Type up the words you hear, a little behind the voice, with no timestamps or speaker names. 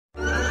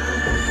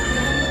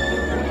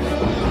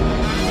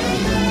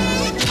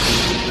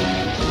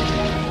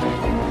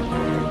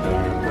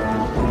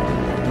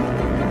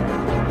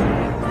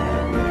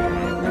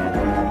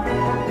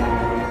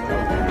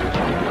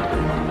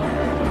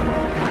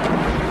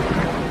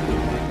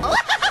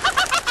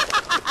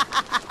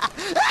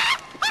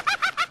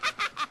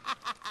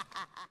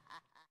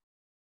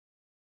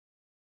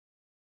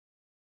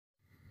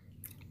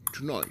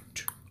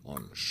Tonight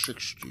on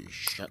 60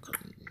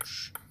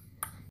 Seconds,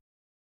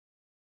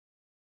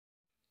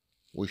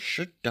 we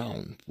sit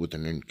down with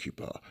an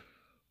innkeeper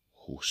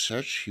who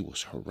says he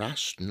was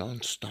harassed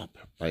non-stop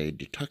by a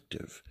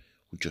detective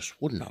who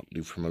just would not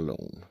leave him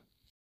alone.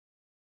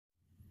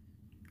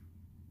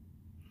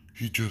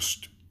 He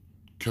just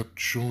kept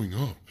showing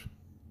up.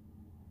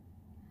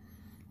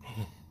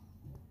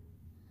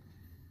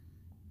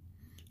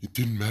 It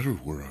didn't matter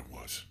where I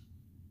was.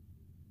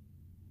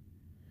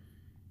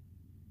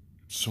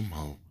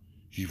 Somehow,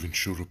 he even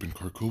showed up in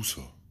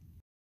Carcosa.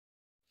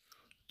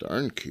 The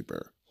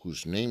innkeeper,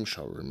 whose name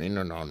shall remain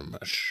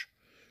anonymous,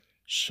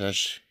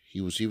 says he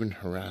was even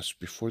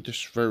harassed before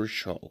this very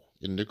show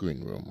in the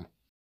green room.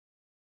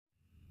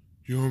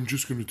 Yeah, I'm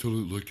just gonna tell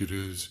it like it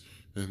is,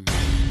 and...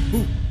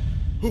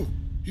 Oh!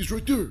 He's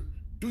right there!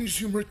 Don't you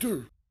see him right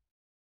there?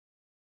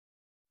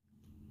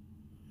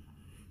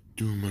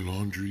 Doing my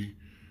laundry,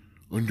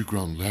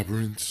 underground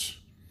labyrinths,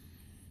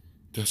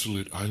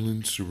 desolate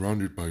islands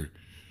surrounded by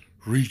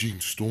raging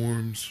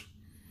storms,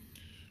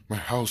 my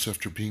house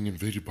after being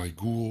invaded by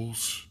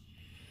ghouls,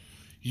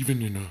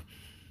 even in a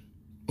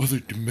other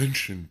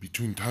dimension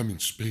between time and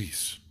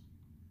space.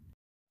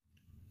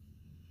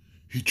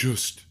 He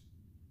just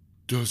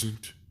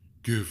doesn't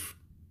give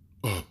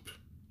up.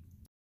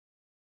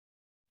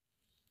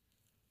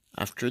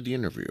 After the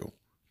interview,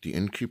 the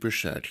innkeeper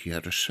said he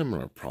had a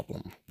similar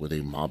problem with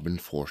a mob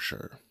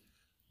enforcer.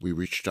 We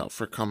reached out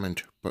for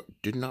comment,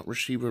 but did not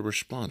receive a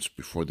response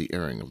before the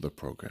airing of the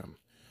program.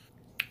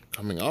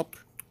 Coming up,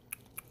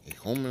 a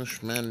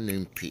homeless man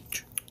named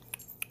Pete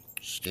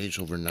stays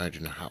overnight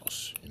in a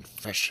house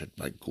infested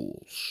by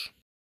ghouls.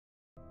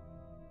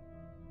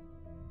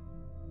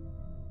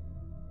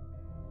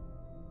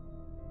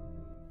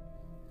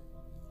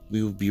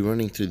 We will be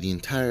running through the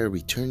entire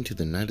Return to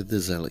the Night of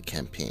the Zealot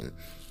campaign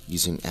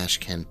using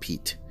Ashcan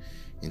Pete.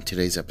 In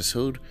today's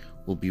episode,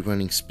 we'll be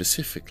running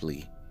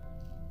specifically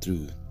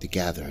through The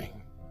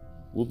Gathering.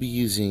 We'll be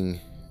using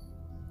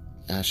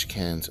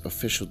Ashcan's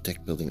official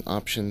deck building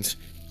options,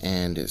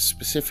 and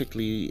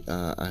specifically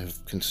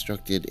I've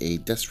constructed a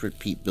Desperate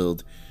Pete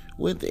build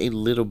with a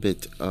little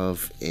bit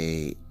of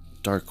a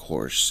Dark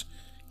Horse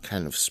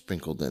kind of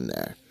sprinkled in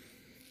there.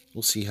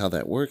 We'll see how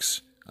that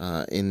works.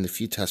 In the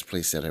few test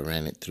plays that I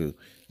ran it through,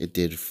 it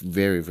did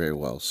very, very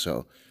well,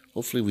 so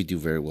hopefully we do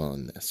very well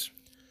in this.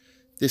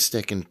 This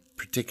deck in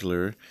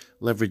particular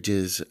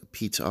leverages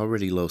Pete's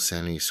already low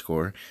sanity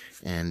score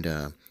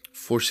and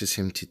forces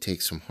him to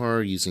take some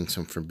horror using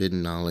some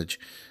forbidden knowledge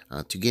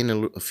to gain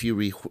a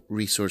few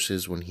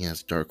resources when he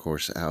has Dark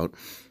Horse out,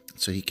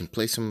 so he can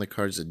play some of the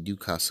cards that do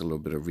cost a little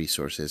bit of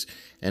resources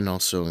and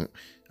also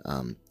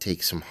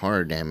take some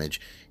horror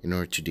damage in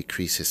order to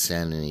decrease his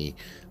sanity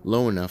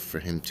low enough for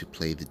him to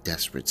play the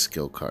desperate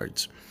skill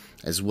cards,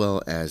 as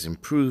well as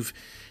improve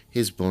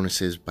his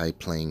bonuses by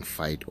playing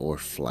fight or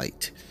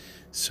flight.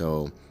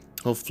 So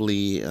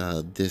hopefully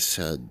this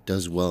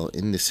does well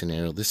in this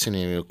scenario. This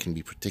scenario can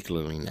be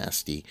particularly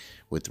nasty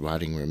with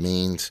Rotting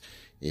Remains.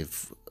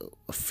 If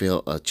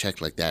a check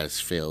like that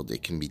has failed,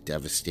 it can be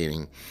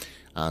devastating.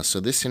 So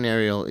this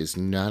scenario is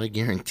not a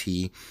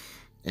guarantee,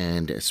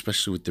 and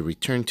especially with the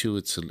return to,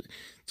 it's a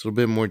little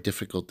bit more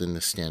difficult than the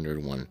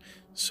standard one.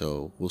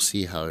 So we'll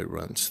see how it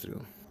runs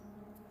through.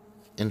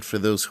 And for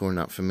those who are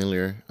not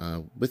familiar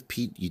with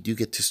Pete, you do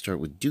get to start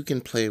with Duke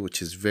in play,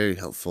 which is very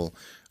helpful.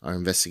 Our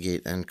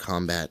Investigate and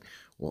Combat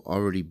will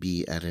already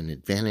be at an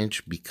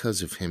advantage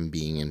because of him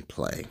being in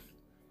play.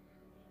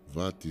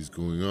 What is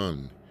going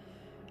on?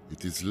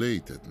 It is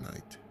late at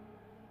night.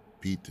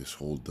 Pete is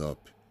holed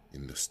up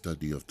in the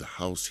study of the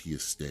house he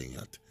is staying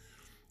at,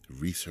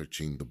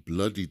 researching the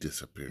bloody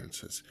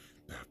disappearances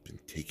that have been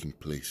taking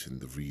place in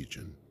the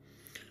region.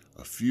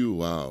 A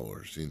few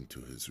hours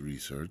into his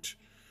research,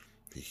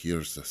 he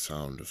hears the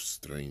sound of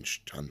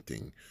strange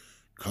chanting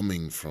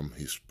coming from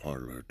his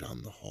parlor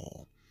down the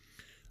hall.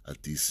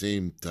 At the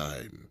same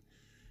time,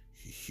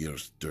 he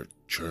hears dirt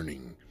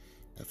churning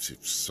as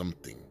if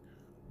something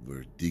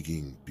were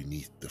digging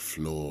beneath the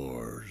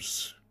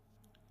floors.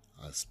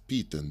 As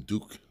Pete and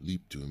Duke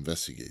leap to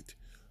investigate,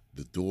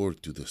 the door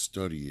to the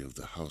study of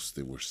the house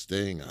they were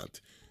staying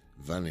at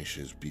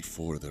vanishes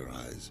before their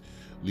eyes,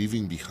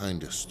 leaving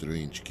behind a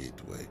strange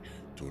gateway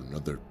to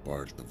another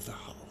part of the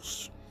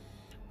house.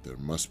 There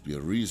must be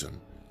a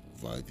reason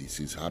why this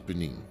is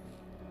happening.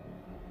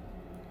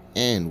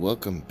 And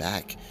welcome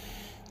back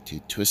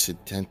to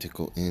Twisted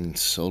Tentacle Inn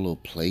solo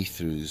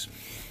playthroughs.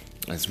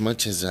 As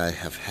much as I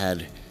have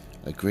had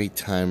a great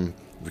time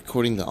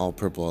recording the All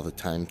Purple All the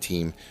Time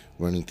team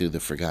running through the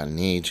Forgotten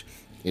Age,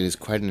 it is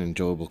quite an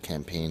enjoyable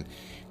campaign.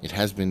 It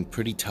has been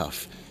pretty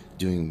tough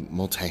doing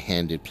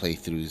multi-handed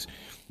playthroughs.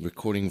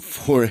 Recording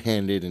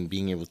four-handed and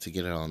being able to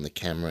get it on the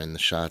camera and the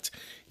shots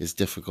is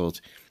difficult,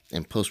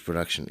 and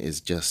post-production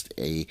is just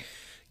a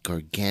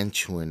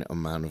gargantuan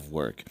amount of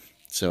work.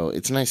 So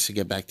it's nice to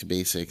get back to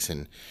basics,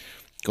 and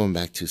going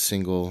back to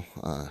single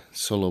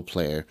solo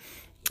player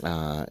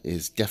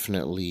is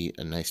definitely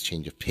a nice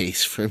change of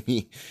pace for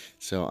me.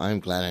 So I'm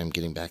glad I'm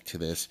getting back to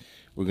this.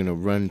 We're going to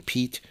run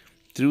Pete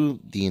through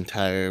the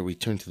entire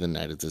Return to the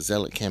Night of the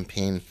Zealot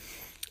campaign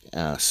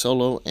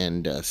solo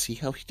and see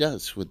how he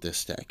does with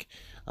this deck.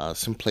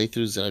 Some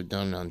playthroughs that I've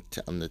done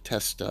on the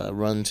test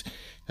runs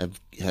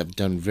have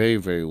done very,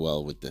 very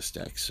well with this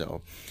deck.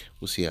 So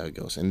we'll see how it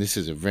goes. And this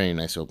is a very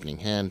nice opening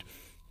hand.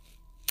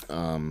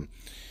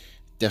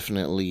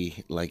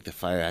 Definitely like the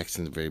Fire Axe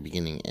in the very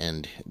beginning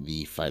and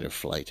the Fight or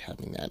Flight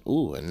having that.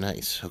 Ooh, a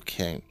nice.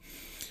 Okay.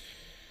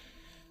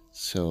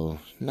 So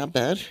not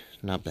bad.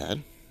 Not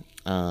bad.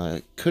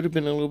 Could have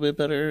been a little bit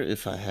better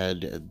if I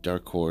had a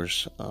Dark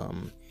Horse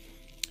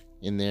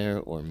in there,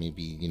 or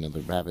maybe,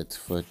 the Rabbit's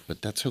Foot,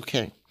 but that's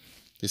okay.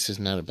 This is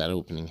not a bad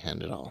opening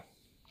hand at all.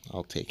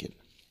 I'll take it.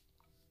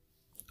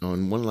 Oh,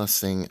 and one last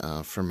thing,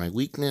 for my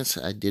weakness,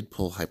 I did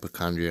pull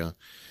Hypochondria,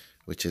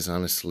 which is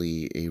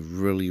honestly a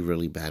really,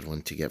 really bad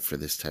one to get for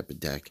this type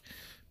of deck,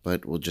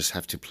 but we'll just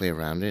have to play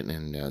around it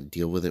and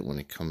deal with it when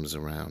it comes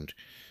around.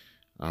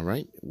 All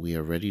right, we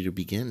are ready to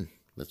begin.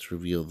 Let's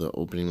reveal the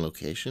opening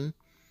location.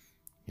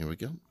 Here we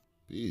go.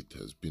 Pete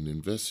has been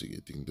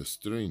investigating the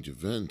strange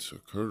events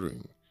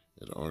occurring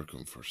at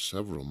Arkham for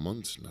several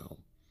months now.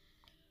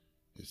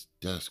 His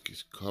desk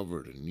is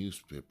covered in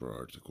newspaper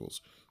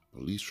articles,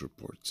 police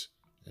reports,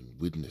 and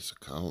witness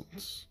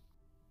accounts.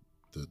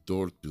 The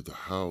door to the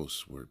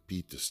house where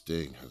Pete is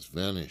staying has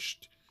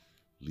vanished,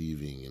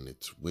 leaving in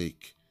its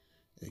wake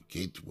a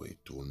gateway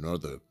to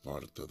another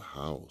part of the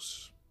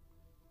house.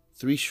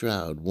 3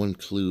 Shroud, 1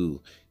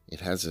 Clue.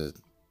 It has a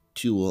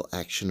dual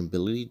action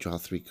ability, draw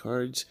 3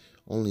 cards.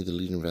 Only the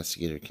lead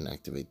investigator can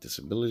activate this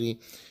ability.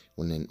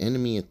 When an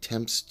enemy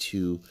attempts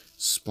to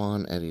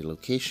spawn at a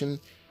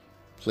location,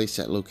 place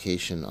that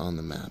location on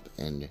the map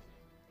and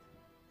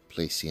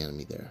place the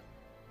enemy there.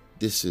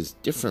 This is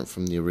different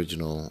from the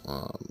original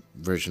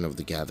version of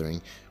the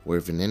Gathering, where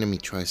if an enemy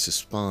tries to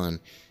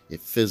spawn,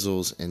 it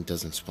fizzles and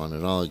doesn't spawn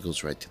at all. It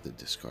goes right to the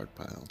discard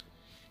pile.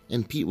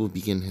 And Pete will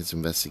begin his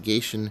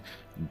investigation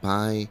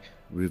by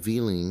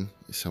revealing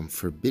some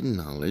forbidden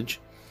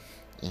knowledge,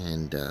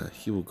 and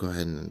he will go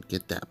ahead and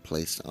get that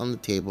placed on the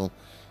table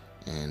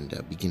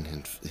and begin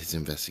his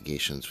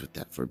investigations with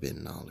that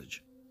forbidden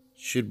knowledge.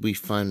 Should we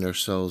find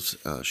ourselves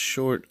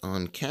short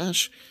on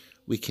cash,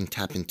 we can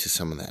tap into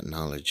some of that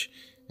knowledge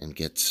and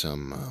get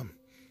some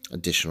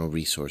additional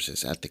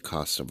resources at the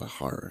cost of a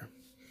horror.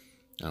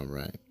 All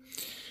right.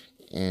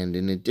 And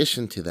in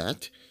addition to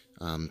that,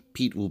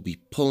 Pete will be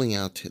pulling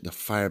out the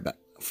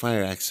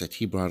fire axe that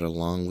he brought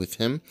along with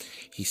him.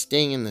 He's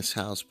staying in this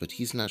house, but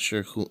he's not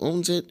sure who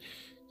owns it,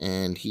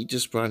 and he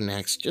just brought an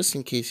axe just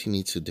in case he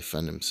needs to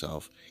defend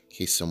himself, in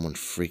case someone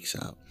freaks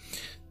out.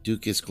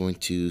 Duke is going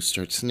to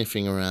start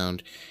sniffing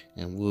around,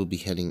 and we'll be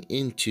heading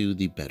into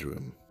the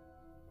bedroom.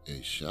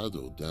 A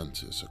shadow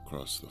dances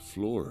across the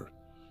floor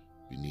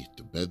beneath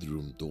the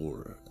bedroom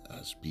door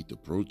as Pete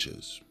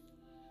approaches.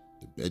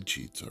 The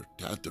bedsheets are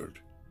tattered,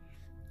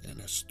 and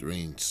a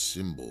strange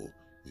symbol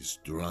is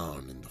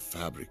drawn in the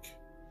fabric.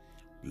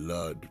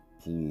 Blood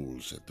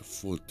pools at the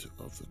foot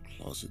of the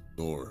closet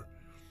door,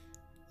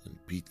 and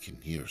Pete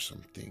can hear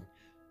something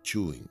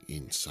chewing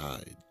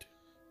inside.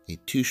 A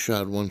 2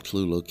 Shroud 1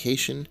 Clue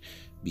location.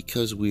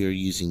 Because we are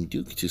using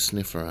Duke to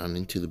sniff around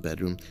into the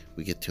bedroom,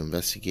 we get to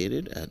investigate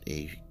it at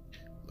a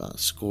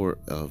score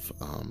of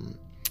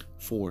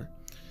 4,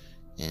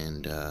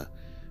 and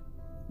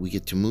we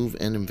get to move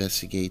and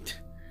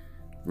investigate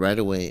right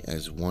away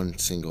as one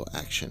single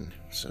action.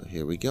 So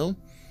here we go.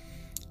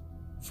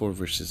 4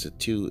 versus a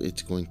 2,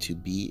 it's going to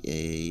be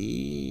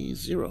a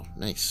 0.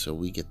 Nice, so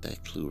we get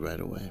that clue right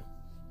away.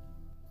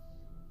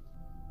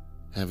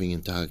 Having a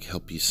dog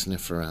help you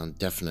sniff around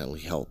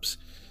definitely helps.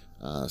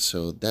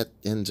 So that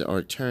ends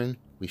our turn.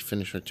 We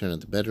finish our turn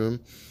at the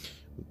bedroom.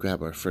 We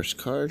grab our first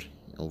card,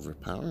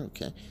 overpower,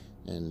 okay,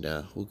 and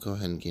we'll go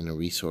ahead and gain a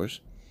resource.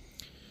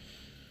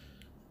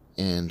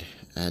 And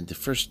add the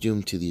first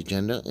doom to the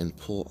agenda and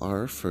pull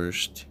our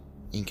first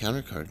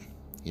encounter card.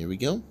 Here we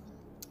go.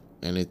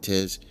 And it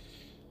is,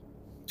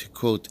 to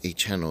quote a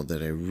channel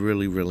that I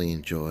really, really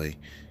enjoy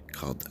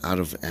called Out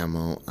of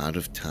Ammo, Out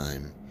of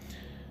Time,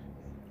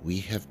 we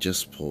have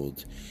just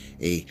pulled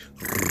a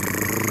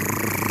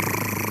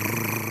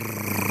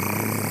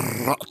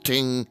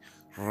Rotting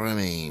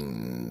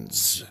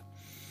Remains.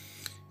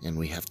 And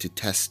we have to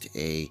test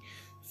a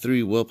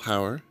 3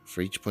 willpower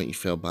for each point you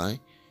fail by.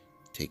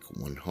 Take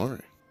 1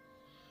 horror.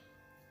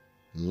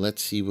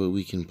 Let's see what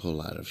we can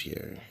pull out of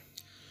here.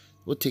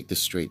 We'll take the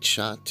straight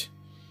shot.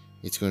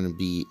 It's going to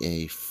be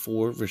a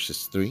 4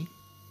 versus 3.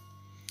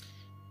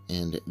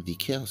 And the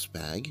Chaos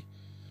Bag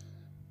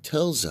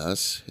tells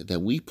us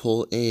that we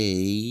pull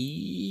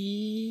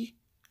a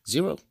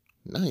 0.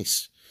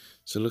 Nice.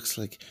 So it looks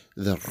like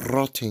the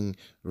Rotting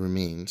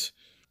Remains.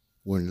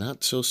 We're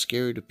not so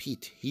scary to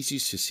Pete. He's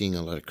used to seeing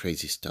a lot of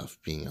crazy stuff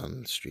being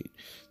on the street.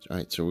 All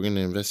right, so we're going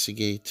to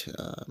investigate.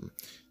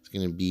 It's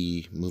going to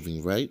be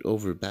moving right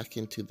over back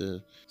into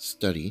the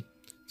study.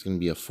 It's going to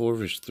be a 4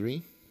 versus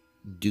 3.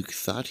 Duke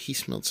thought he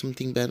smelled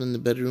something bad in the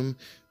bedroom,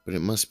 but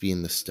it must be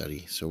in the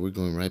study. So we're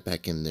going right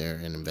back in there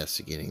and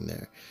investigating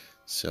there.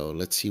 So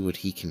let's see what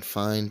he can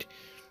find.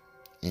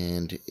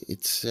 And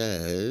it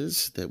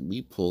says that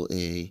we pull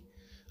a...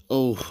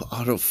 Oh,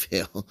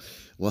 autofail.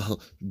 Well,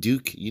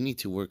 Duke, you need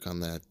to work on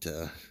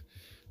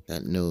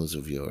that nose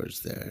of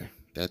yours there.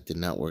 That did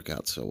not work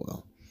out so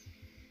well.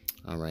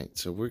 All right,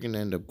 so we're going to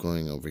end up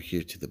going over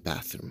here to the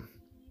bathroom.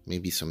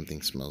 Maybe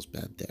something smells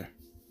bad there.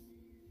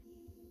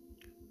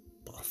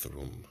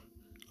 Bathroom.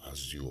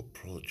 As you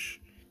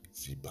approach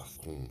the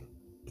bathroom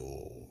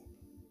door,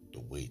 the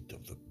weight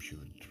of the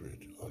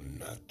putrid,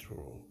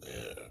 unnatural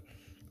air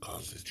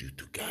causes you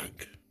to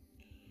gag.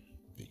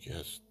 The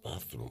guest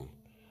bathroom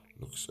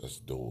looks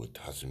as though it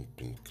hasn't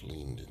been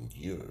cleaned in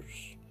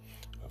years.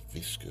 A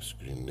viscous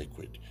green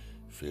liquid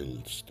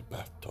fills the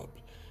bathtub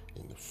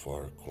in the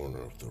far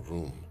corner of the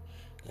room,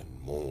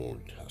 and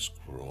mold has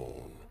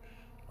grown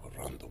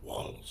around the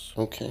walls.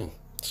 Okay,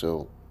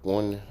 so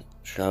one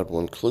shroud,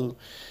 one clue.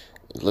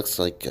 It looks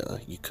like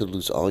you could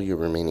lose all your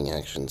remaining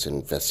actions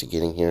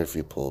investigating here if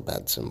you pull a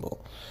bad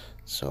symbol.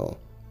 So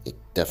it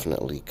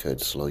definitely could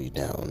slow you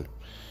down.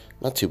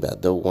 Not too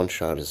bad, though. One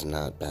shot is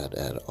not bad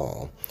at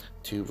all.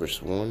 2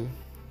 versus 1.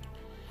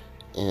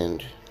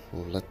 And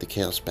we'll let the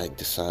chaos bag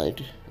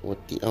decide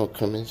what the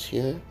outcome is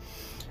here.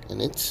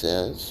 And it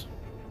says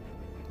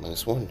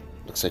 -1.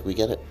 Looks like we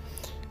get it.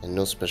 And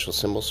no special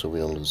symbol, so we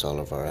don't lose all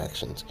of our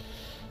actions.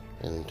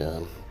 And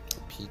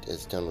Pete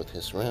is done with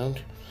his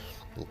round.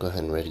 We'll go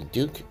ahead and ready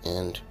Duke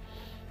and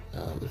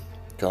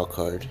draw a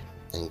card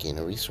and gain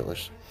a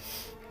resource.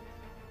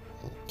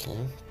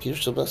 Okay, Peter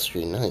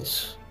Silvestri,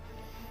 nice.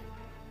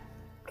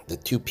 The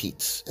 2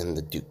 Petes and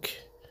the Duke.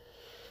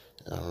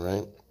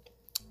 Alright,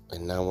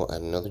 and now we'll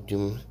add another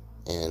Doom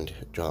and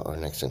draw our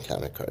next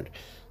encounter card.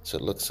 So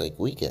it looks like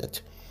we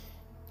get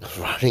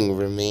Rotting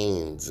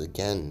Remains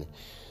again.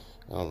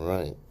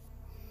 Alright.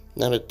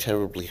 Not a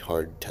terribly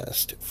hard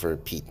test for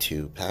Pete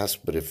to pass,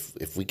 but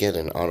if we get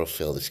an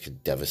autofill, this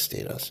could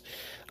devastate us.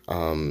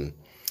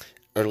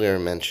 Earlier I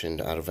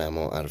mentioned Out of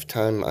Ammo, Out of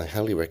Time. I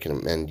highly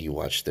recommend you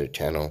watch their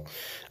channel.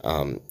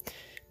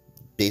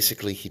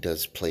 Basically, he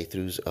does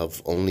playthroughs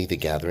of only The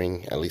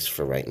Gathering, at least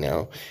for right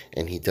now,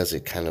 and he does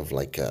it kind of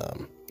like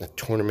a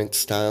tournament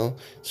style.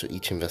 So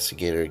each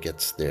investigator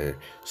gets their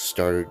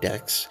starter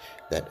decks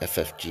that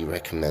FFG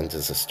recommends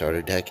as a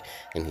starter deck,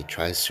 and he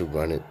tries to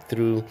run it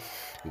through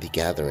The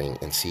Gathering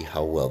and see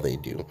how well they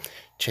do.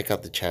 Check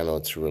out the channel,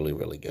 it's really,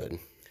 really good.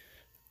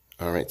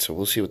 Alright, so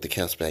we'll see what the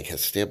chaos bag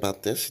has to say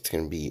about this. It's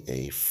going to be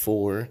a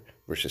 4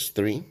 versus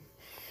 3.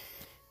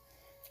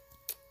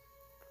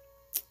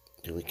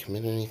 Do we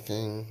commit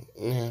anything?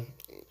 Nah,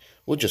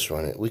 we'll just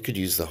run it. We could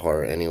use the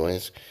horror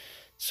anyways.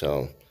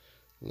 So,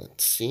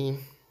 let's see.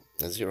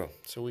 A 0.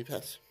 So we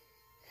pass.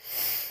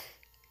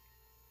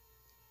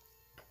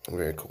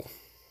 Very cool.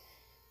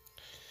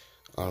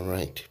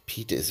 Alright,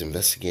 Pete is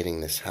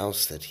investigating this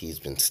house that he's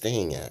been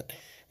staying at,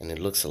 and it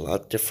looks a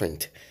lot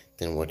different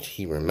than what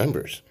he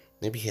remembers.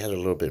 Maybe he had a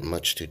little bit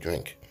much to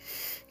drink.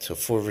 So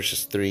 4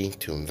 versus 3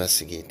 to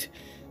investigate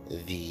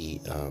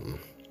the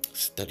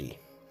study.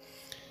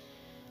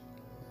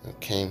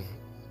 Okay.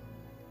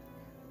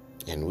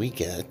 And we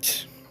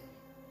get...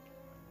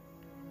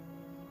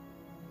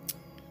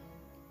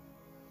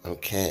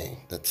 Okay,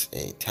 that's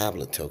a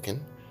tablet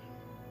token.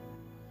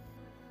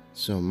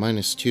 So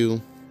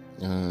 -2,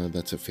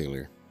 that's a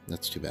failure.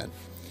 That's too bad.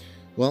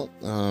 Well,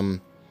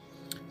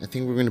 I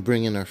think we're going to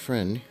bring in our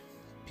friend,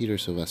 Peter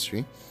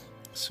Silvestri.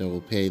 So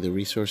we'll pay the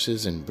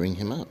resources and bring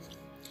him up.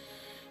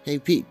 Hey,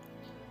 Pete,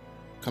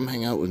 come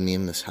hang out with me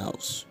in this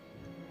house.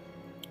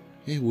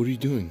 Hey, what are you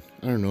doing?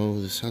 I don't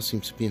know, this house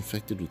seems to be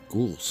infected with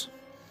ghouls.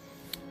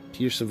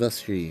 Peter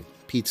Silvestri,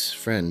 Pete's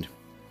friend,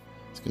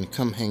 is going to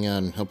come hang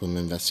out and help him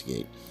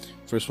investigate.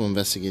 First we'll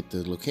investigate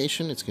the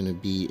location. It's going to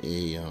be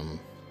a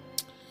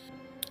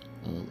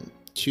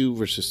 2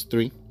 versus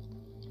 3.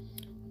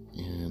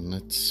 And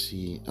let's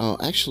see. Oh,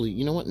 actually,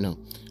 you know what? No.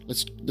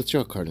 Let's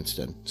draw a card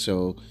instead.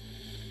 So,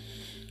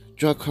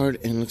 draw a card,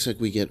 and looks like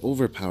we get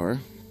Overpower.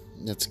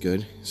 That's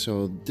good.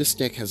 So, this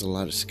deck has a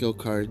lot of skill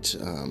cards.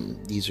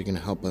 These are going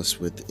to help us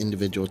with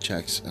individual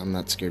checks. I'm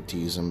not scared to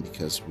use them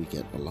because we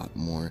get a lot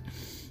more.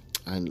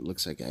 And it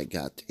looks like I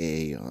got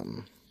a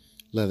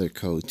leather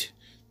coat.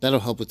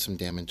 That'll help with some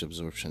damage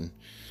absorption.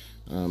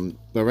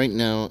 But right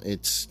now,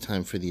 it's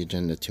time for the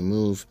agenda to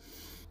move.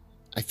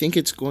 I think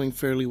it's going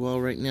fairly well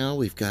right now.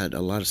 We've got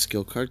a lot of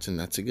skill cards, and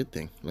that's a good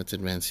thing. Let's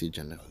advance the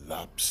agenda. A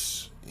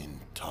lapse in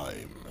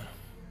time.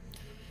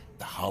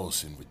 The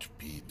house in which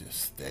Pete is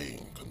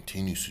staying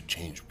continues to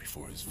change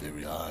before his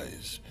very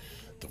eyes.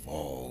 The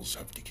walls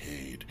have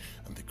decayed,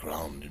 and the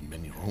ground in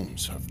many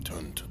rooms have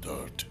turned to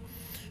dirt.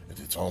 And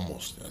it's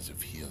almost as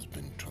if he has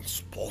been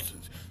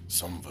transported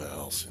somewhere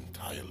else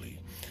entirely,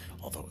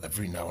 although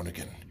every now and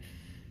again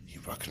he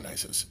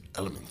recognizes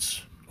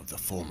elements of the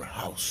former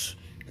house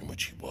in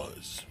which he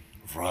was.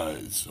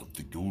 Rise of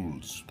the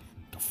ghouls.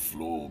 The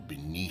floor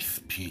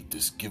beneath Pete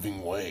is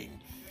giving way,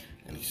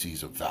 and he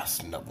sees a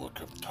vast network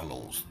of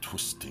tunnels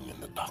twisting in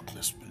the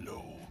darkness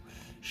below.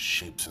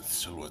 Shapes and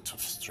silhouettes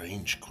of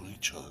strange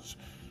creatures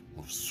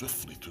move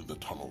swiftly through the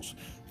tunnels,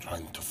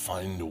 trying to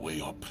find a way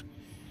up.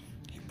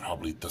 He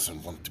probably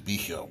doesn't want to be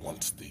here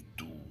once they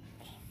do.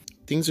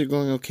 Things are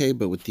going okay,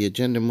 but with the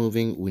agenda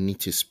moving, we need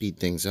to speed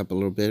things up a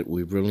little bit.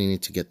 We really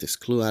need to get this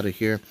clue out of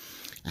here.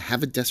 I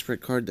have a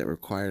desperate card that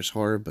requires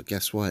horror, but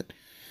guess what?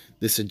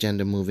 This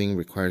agenda moving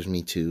requires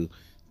me to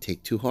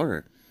take 2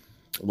 horror.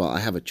 Well, I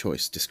have a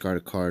choice, discard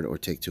a card or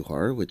take 2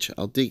 horror, which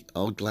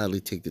I'll gladly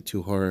take the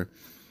 2 horror,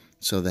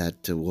 so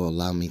that will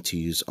allow me to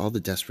use all the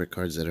desperate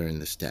cards that are in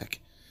this deck.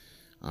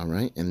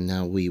 Alright, and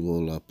now we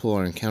will pull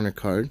our encounter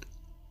card.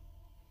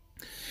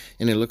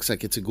 And it looks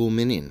like it's a ghoul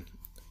minion.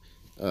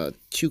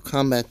 2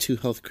 combat, 2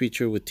 health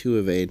creature with 2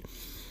 evade.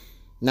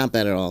 Not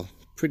bad at all.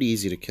 Pretty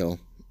easy to kill.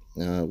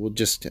 We'll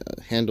just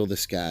handle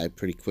this guy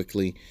pretty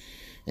quickly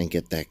and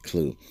get that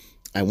clue.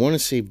 I want to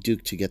save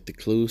Duke to get the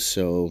clue,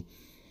 so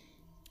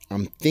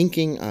I'm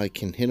thinking I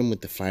can hit him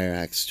with the fire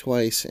axe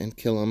twice and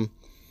kill him,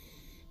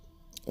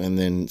 and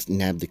then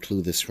nab the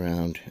clue this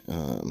round.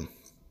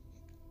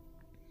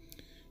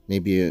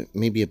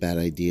 Maybe a bad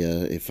idea.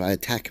 If I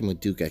attack him with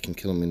Duke, I can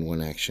kill him in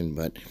 1 action,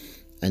 but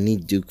I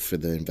need Duke for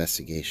the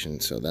investigation,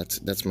 so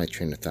that's my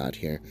train of thought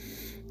here.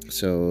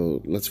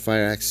 So let's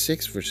fire axe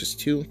 6 versus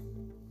 2,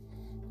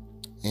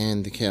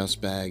 and the chaos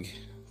bag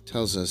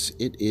tells us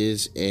it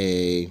is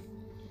a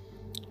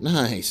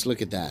nice.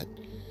 Look at that.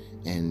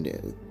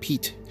 And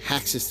Pete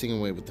hacks this thing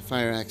away with the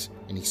fire axe,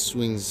 and he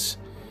swings,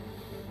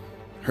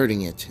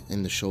 hurting it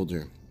in the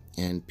shoulder.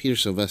 And Peter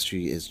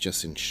Silvestri is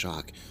just in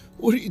shock.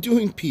 What are you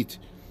doing, Pete?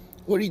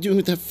 What are you doing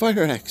with that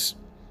fire axe?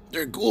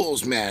 They're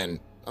ghouls, man.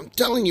 I'm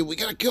telling you, we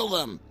gotta kill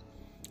them.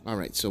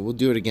 Alright, so we'll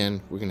do it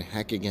again. We're gonna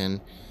hack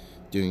again,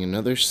 doing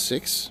another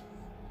 6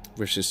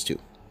 versus 2.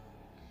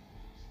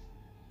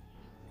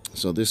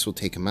 So this will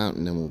take him out,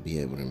 and then we'll be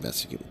able to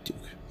investigate with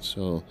Duke.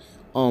 So,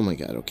 oh my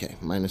god, okay,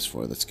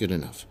 -4, that's good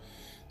enough.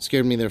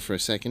 Scared me there for a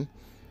second.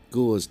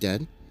 Ghoul is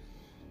dead.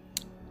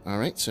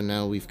 Alright, so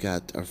now we've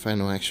got our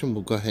final action.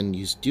 We'll go ahead and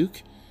use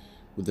Duke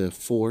with a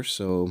 4,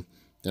 so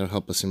that'll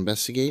help us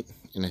investigate.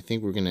 And I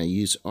think we're going to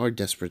use our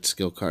Desperate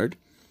skill card.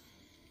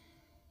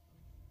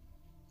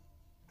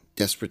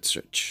 Desperate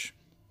Search.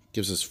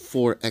 Gives us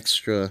 4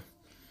 extra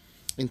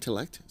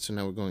intellect. So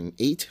now we're going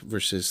 8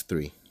 versus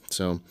 3.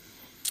 So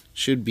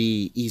should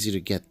be easy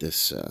to get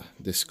this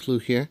this clue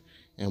here.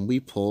 And we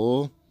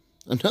pull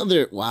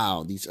another.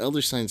 Wow, these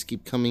Elder Signs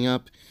keep coming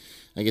up.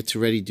 I get to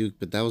ready Duke,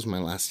 but that was my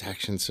last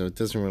action, so it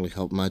doesn't really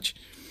help much.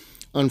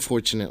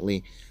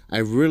 Unfortunately, I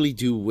really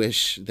do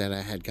wish that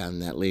I had gotten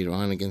that later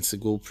on against the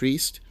Ghoul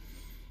Priest.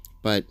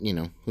 But, you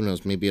know, who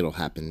knows, maybe it'll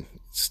happen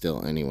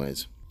still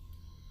anyways.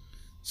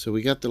 So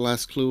we got the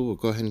last clue. We'll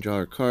go ahead and draw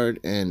our card.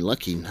 And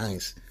lucky,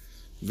 nice.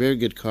 Very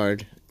good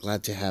card.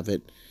 Glad to have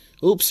it.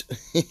 Oops.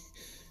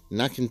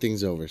 Knocking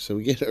things over. So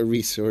we get a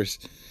resource.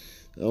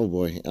 Oh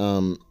boy.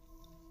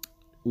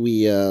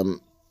 We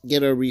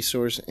get our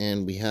resource,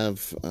 and we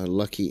have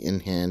lucky in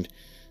hand.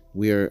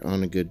 We are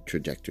on a good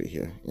trajectory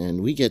here.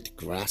 And we get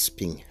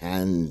Grasping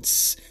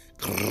Hands.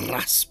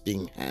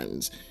 Grasping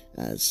Hands,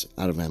 as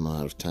Out of Ammo,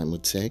 Out of Time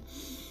would say.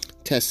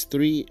 Test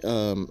 3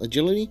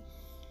 agility,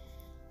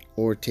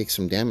 or take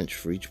some damage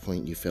for each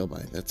point you fail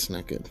by. That's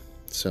not good.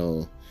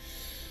 So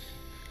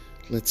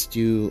let's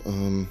do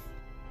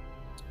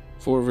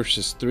 4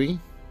 versus 3.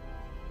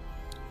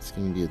 It's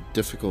going to be a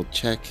difficult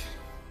check.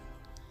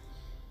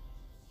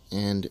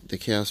 And the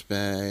Chaos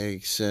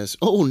Bag says,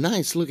 oh,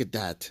 nice, look at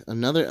that.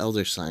 Another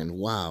Elder Sign.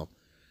 Wow.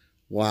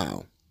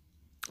 Wow.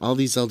 All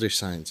these Elder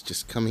Signs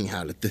just coming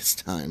out at this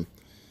time.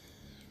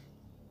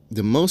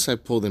 The most I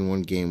pulled in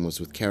one game was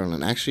with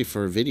Carolyn, actually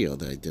for a video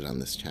that I did on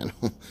this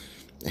channel.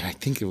 And I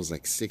think it was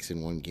like 6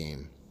 in one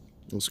game.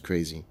 It was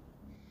crazy.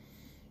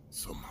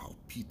 Somehow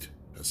Pete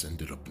has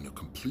ended up in a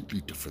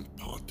completely different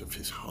part of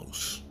his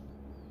house.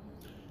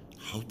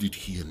 How did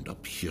he end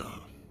up here?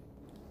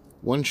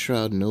 1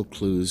 shroud, no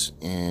clues,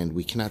 and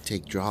we cannot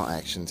take draw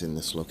actions in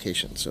this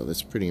location. So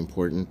that's pretty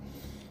important,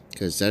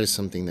 because that is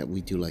something that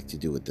we do like to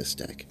do with this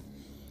deck.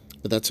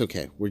 But that's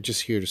okay. We're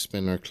just here to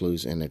spend our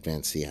clues and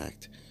advance the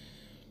act.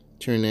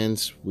 Turn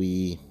ends,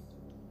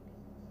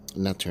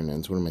 not turn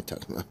ends, what am I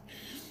talking about?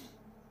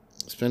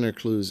 Spend our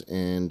clues,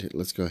 and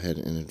let's go ahead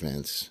and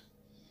advance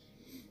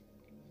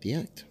the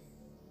act.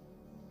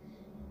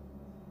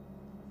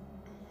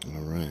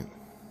 Alright.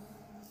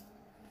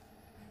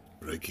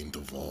 Breaking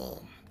the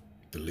wall.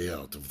 The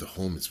layout of the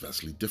home is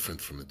vastly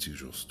different from its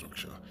usual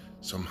structure.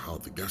 Somehow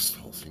the guest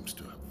hall seems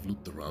to have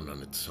looped around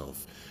on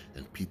itself,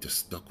 and Pete is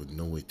stuck with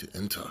no way to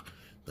enter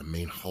the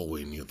main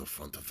hallway near the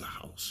front of the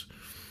house.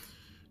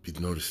 Pete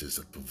notices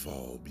that the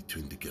wall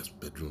between the guest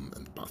bedroom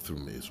and the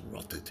bathroom is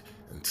rotted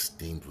and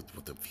stained with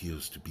what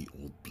appears to be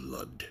old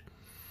blood.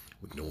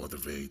 With no other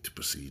way to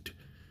proceed,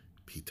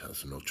 Pete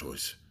has no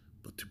choice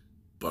but to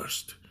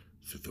burst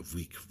through the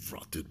weak,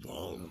 rotted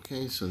wall.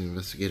 Okay, so the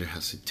investigator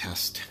has to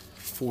test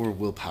 4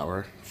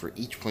 willpower. For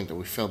each point that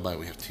we failed by,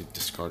 we have to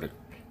discard a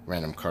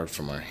random card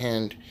from our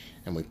hand,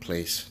 and we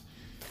place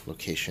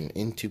location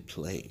into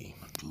play.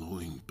 A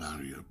glowing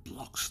barrier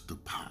blocks the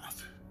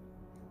path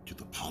to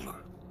the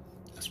parlor.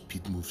 As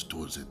Pete moves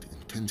towards it,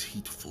 intense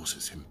heat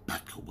forces him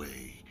back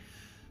away.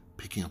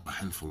 Picking up a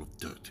handful of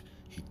dirt,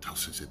 He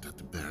tosses it at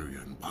the barrier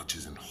and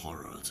watches in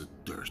horror as the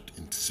dirt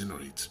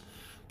incinerates.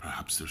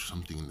 Perhaps there's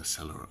something in the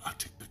cellar or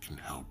attic that can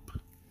help.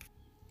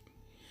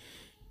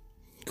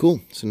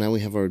 Cool. So now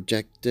we have our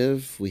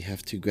objective. We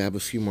have to grab a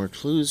few more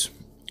clues.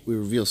 We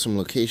reveal some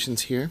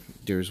locations here.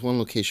 There's one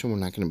location we're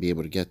not going to be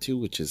able to get to,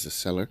 which is the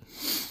cellar.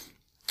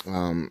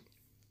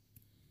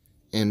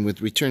 And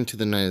with Return to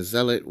the Night of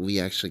Zealot, we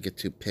actually get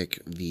to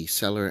pick the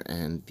cellar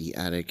and the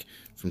attic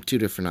from two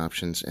different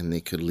options, and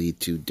they could lead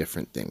to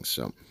different things.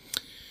 So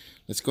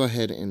let's go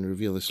ahead and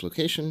reveal this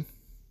location.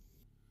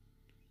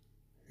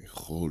 A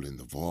hole in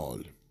the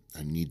wall.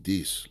 I need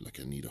this like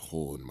I need a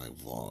hole in my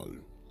wall.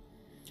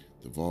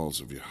 The walls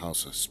of your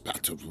house are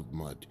spattered with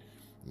mud,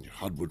 and your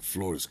hardwood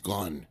floor is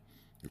gone,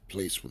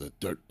 replaced with a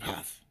dirt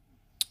path.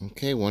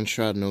 Okay, one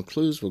shot, no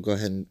clues. We'll go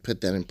ahead and put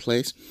that in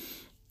place.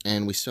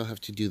 And we still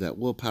have to do that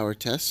willpower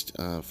test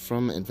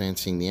from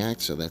advancing the act.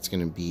 So that's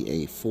going to be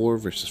a 4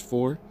 versus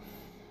 4.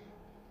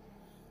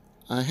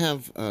 I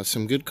have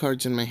some good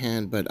cards in my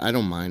hand, but I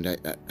don't mind. I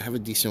have a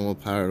decent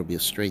willpower. It'll be a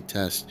straight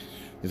test.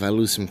 If I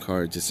lose some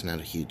cards, it's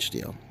not a huge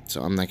deal.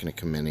 So I'm not going to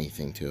commit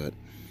anything to it.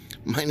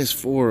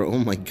 -4. Oh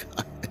my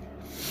god.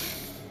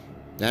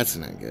 That's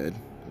not good.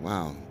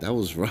 Wow, that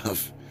was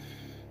rough.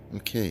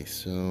 Okay,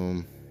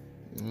 so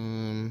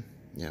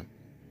yeah.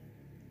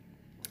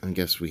 I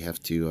guess we have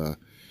to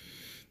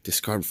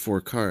discard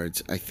 4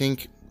 cards. I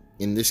think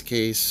in this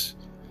case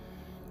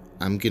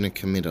I'm gonna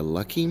commit a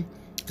lucky,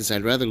 because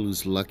I'd rather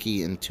lose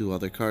lucky and 2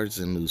 other cards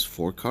than lose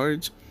 4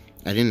 cards.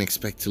 I didn't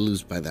expect to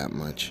lose by that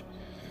much,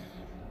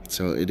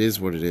 so it is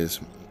what it is.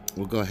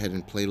 We'll go ahead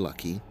and play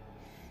lucky.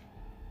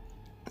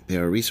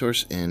 They're a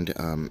resource, and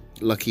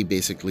lucky,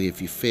 basically,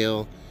 if you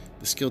fail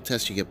the skill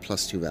test, you get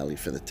 +2 value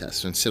for the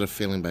test. So instead of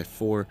failing by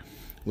 4,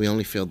 we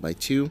only failed by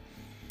 2.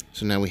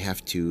 So now we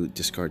have to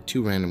discard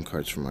 2 random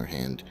cards from our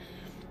hand,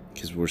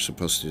 because we're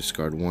supposed to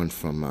discard one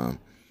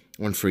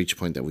for each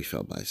point that we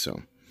failed by.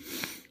 So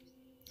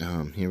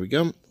here we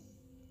go,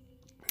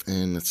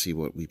 and let's see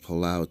what we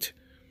pull out.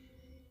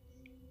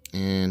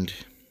 And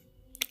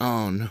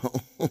oh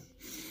no.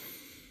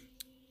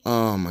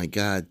 Oh my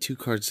god, 2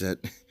 cards that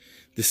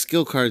the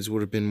skill cards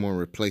would have been more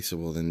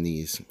replaceable than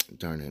these.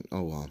 Darn it.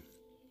 Oh well.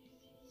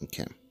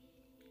 Okay.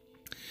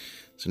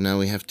 So now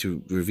we have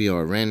to reveal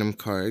our random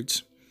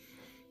cards.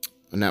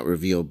 Not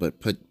reveal, but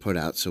put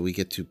out. So we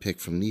get to pick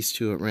from these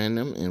 2 at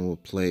random, and we'll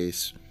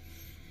place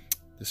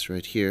this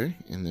right here.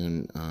 And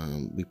then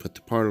we put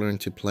the parlor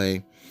into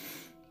play.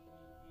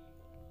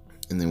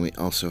 And then we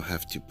also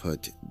have to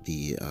put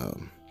the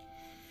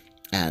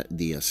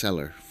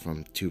cellar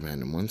from 2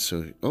 random ones.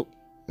 So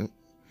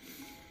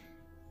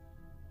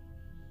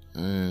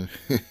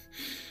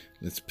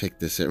let's pick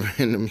this at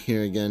random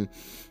here again.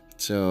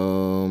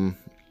 So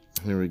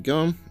here we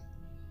go.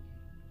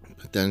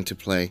 Put that into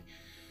play,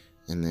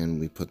 and then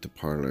we put the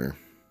parlor.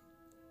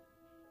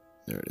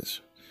 There it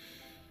is.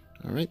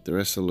 All right, the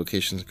rest of the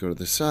locations go to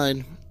the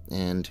side,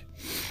 and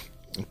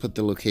I'll put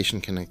the location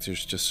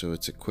connectors just so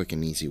it's a quick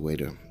and easy way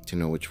to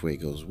know which way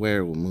goes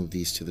where. We'll move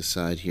these to the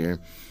side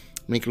here,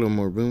 make a little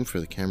more room for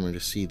the camera to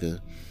see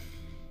the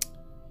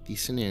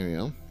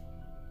scenario.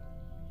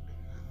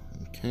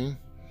 Okay.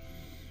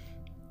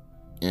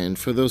 And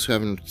for those who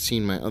haven't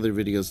seen my other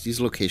videos,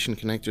 these location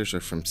connectors are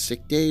from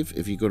Sick Dave.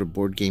 If you go to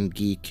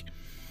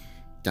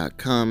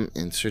BoardGameGeek.com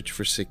and search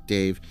for Sick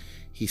Dave,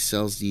 he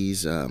sells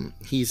these.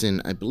 He's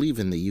in, I believe,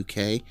 in the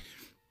UK,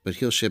 but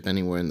he'll ship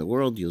anywhere in the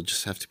world. You'll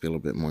just have to pay a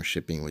little bit more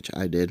shipping, which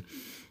I did.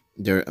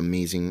 They're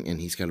amazing, and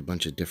he's got a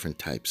bunch of different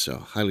types, so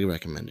highly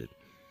recommended.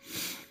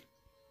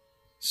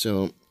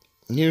 So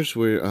here's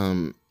where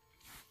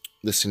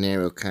the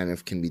scenario kind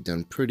of can be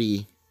done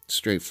pretty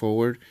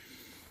straightforward.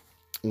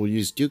 We'll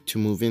use Duke to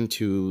move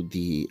into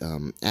the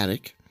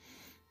attic,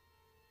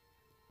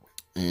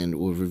 and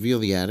we'll reveal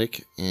the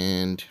attic,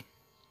 and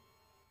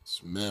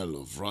Smell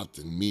of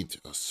rotten meat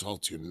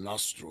assaults your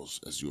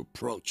nostrils as you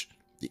approach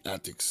the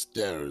attic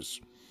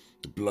stairs.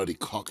 The bloody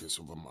carcass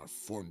of a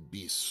malformed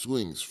beast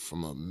swings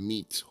from a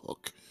meat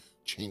hook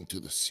chained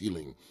to the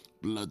ceiling.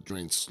 Blood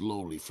drains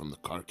slowly from the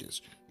carcass,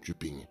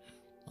 dripping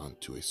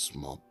onto a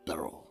small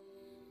barrel.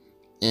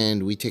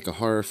 And we take a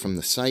horror from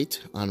the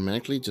site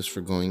automatically just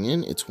for going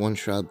in. It's 1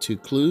 shroud, 2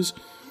 clues.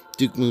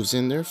 Duke moves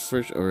in there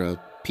first, or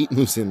Pete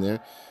moves in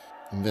there.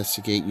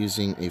 Investigate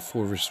using a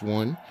 4 versus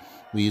 1.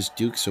 We use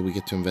Duke, so we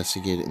get to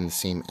investigate it in the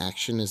same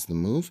action as the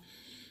move.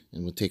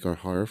 And we'll take our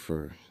horror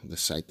for the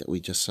site that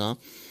we just saw.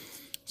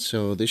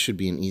 So this should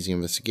be an easy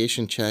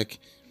investigation check.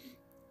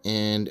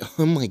 And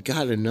oh my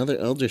god, another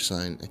Elder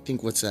Sign. I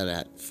think, what's that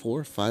at? 4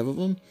 or 5 of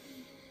them?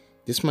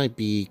 This might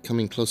be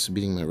coming close to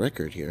beating my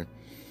record here.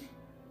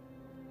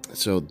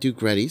 So Duke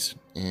readies,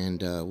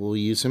 and we'll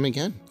use him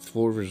again.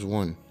 4 versus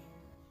 1.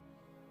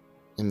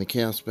 And the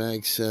Chaos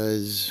Bag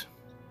says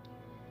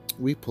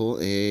we pull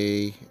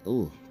a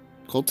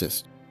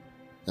cultist.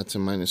 That's a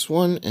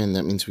 -1, and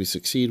that means we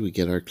succeed. We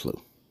get our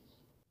clue.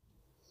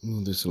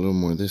 Move this a little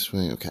more this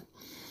way. Okay.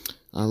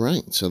 All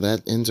right. So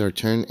that ends our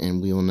turn,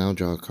 and we will now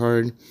draw a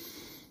card.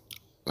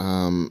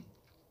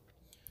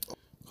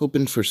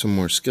 Hoping for some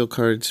more skill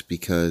cards,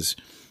 because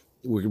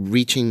we're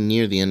reaching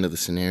near the end of the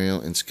scenario,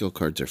 and skill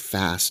cards are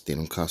fast. They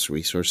don't cost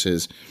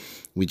resources.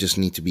 We just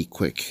need to be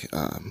quick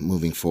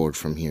moving forward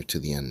from here to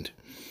the end.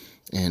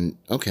 And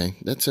okay,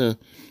 that's a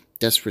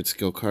desperate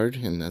skill card,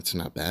 and that's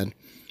not bad.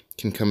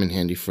 Can come in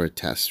handy for a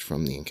test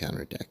from the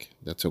encounter deck.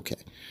 That's okay.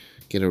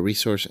 Get a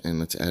resource, and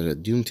let's add a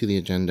Doom to the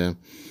agenda,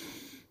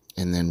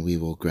 and then we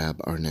will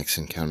grab our next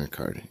encounter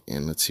card.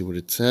 And let's see what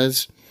it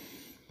says.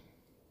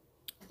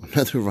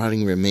 Another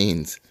Rotting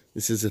Remains.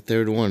 This is the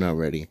third one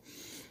already.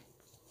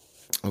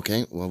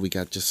 Okay, well, we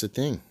got just a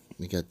thing.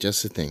 We're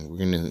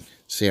going to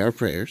say our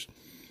prayers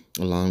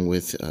along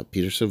with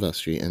Peter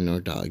Silvestri and our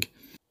dog.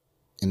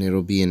 And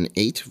it'll be an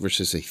 8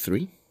 versus a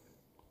 3.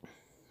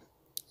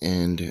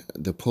 And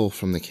the pull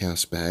from the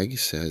Chaos bag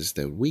says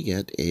that we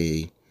get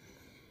a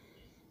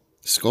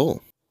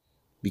skull.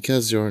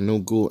 Because there are no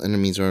ghoul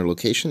enemies on our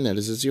location, that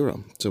is a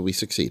 0. So we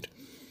succeed.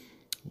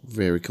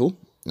 Very cool.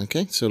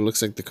 Okay, so it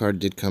looks like the card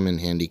did come in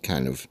handy,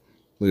 kind of.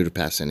 We would have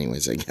passed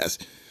anyways, I guess.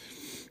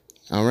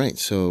 Alright,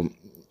 so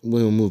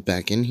we'll move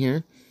back in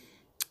here.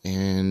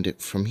 And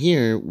from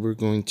here, we're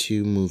going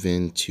to move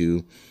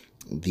into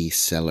the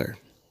cellar.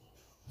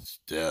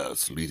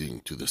 Stairs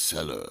leading to the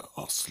cellar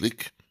are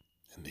slick,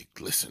 and they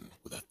glisten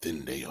with a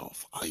thin layer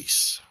of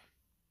ice.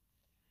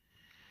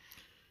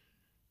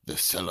 The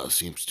cellar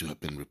seems to have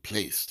been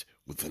replaced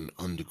with an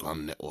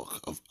underground network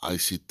of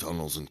icy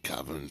tunnels and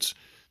caverns.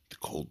 The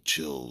cold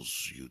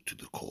chills you to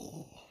the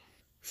core.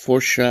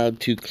 4 shroud,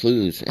 2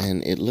 clues,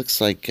 and it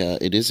looks like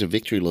it is a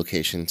victory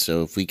location,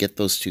 so if we get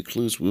those 2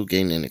 clues, we'll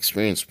gain an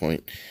experience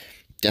point.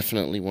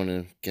 Definitely want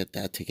to get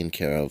that taken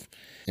care of.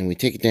 And we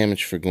take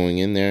damage for going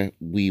in there.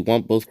 We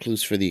want both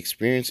clues for the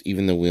experience,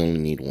 even though we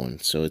only need 1.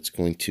 So it's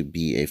going to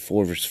be a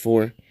 4 versus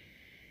 4.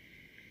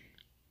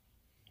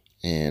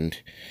 And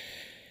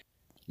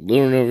a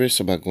little nervous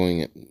about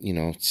going,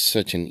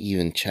 such an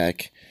even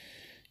check.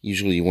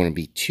 Usually you want to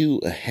be 2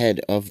 ahead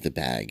of the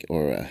bag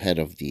or ahead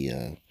of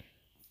the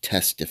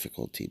test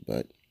difficulty,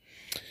 but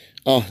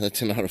oh,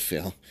 that's an auto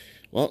fail.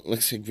 Well,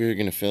 looks like we're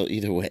going to fail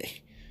either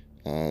way.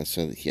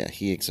 So yeah,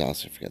 he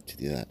exhausts. I forgot to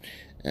do that.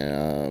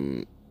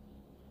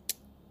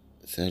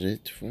 Is that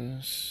it for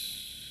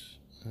us?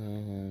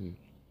 We'll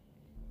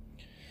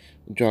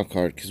draw a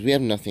card because we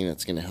have nothing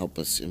that's going to help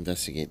us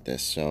investigate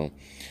this. So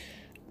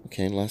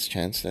okay, last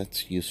chance.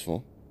 That's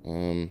useful.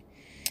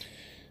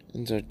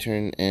 Ends our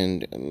turn,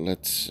 and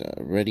let's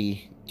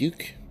ready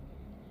Duke,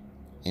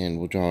 and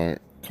we'll draw our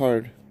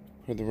card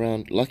for the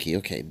round. Lucky.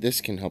 Okay,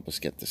 this can help us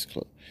get this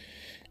clue,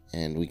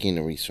 and we gain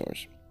a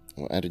resource.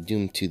 We'll add a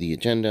Doom to the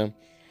agenda,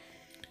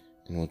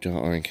 and we'll draw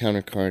our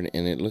encounter card,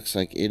 and it looks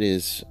like it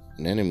is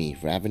an enemy,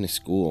 Ravenous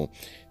Ghoul.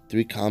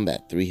 3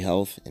 combat, 3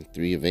 health, and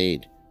 3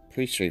 evade.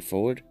 Pretty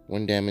straightforward.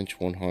 1 damage,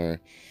 1 horror.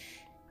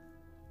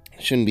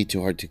 Shouldn't be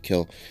too hard to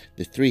kill.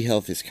 The 3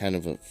 health is kind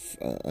of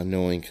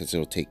annoying because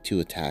it'll take 2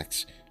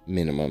 attacks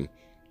minimum,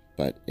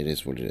 but it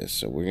is what it is.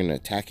 So we're going to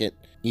attack it.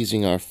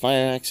 Using our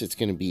fire axe, it's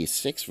going to be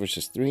 6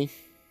 versus 3.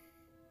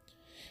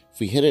 If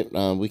we hit it,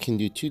 we can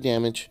do 2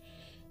 damage,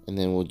 and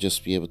then we'll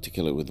just be able to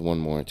kill it with 1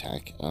 more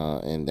attack.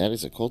 And that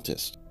is a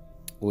cultist,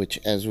 which,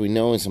 as we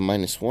know, is a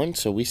 -1,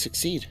 so we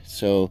succeed.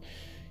 So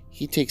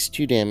he takes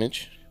 2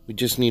 damage. We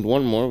just need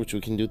 1 more, which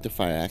we can do with the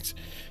fire axe.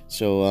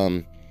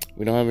 So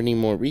we don't have any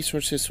more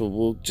resources, so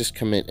we'll just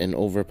commit an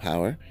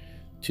overpower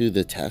to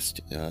the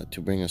test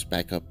to bring us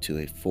back up to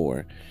a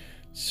 4.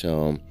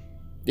 So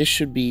this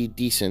should be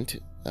decent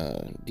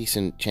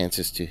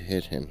chances to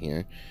hit him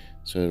here.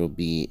 So it'll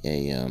be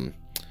a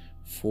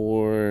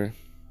 4.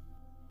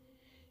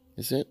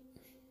 Is it?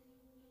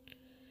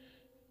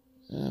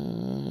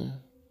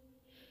 No.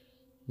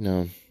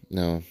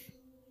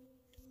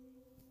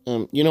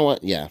 You know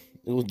what? Yeah,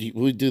 we'll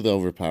do the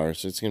overpower.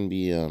 So it's gonna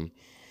be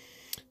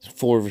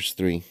 4 versus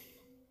 3.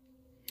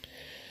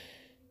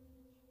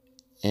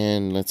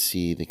 And let's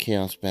see, the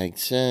Chaos Bag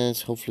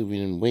says, hopefully we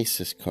didn't waste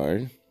this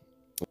card.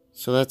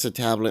 So that's a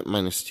tablet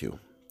 -2.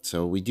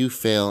 So we do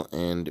fail,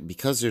 and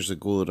because there's a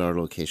ghoul at our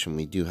location,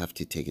 we do have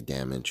to take a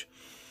damage,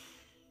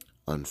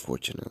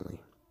 unfortunately.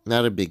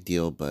 Not a big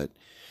deal, but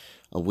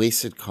a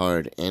wasted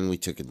card, and we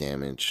took a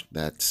damage.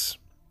 That's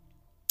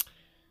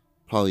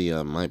probably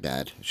my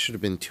bad. It should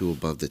have been 2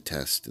 above the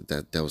test.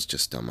 That was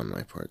just dumb on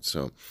my part.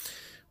 So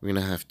we're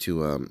going to have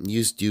to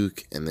use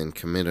Duke and then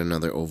commit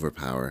another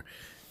overpower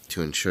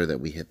to ensure that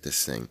we hit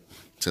this thing.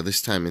 So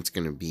this time it's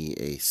going to be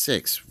a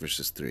 6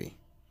 versus 3.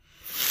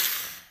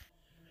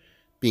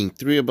 Being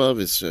 3 above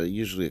is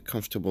usually a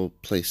comfortable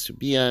place to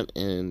be at.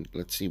 And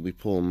let's see, we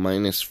pull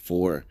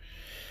 -4.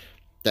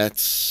 That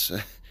sucks.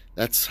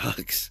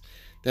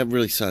 That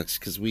really sucks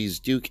because we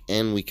used Duke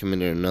and we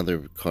committed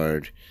another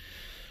card.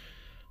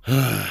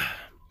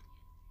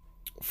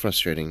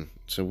 Frustrating.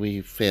 So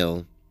we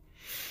fail.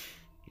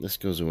 This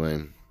goes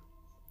away.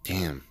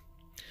 Damn.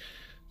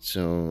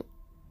 So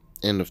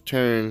end of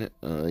turn,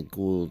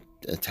 ghoul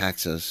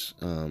attacks us.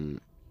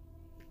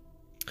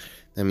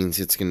 That means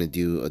it's going to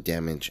do a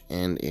damage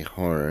and a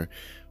horror.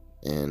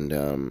 And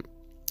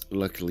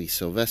luckily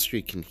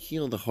Silvestri can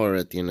heal the horror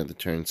at the end of the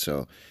turn,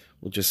 so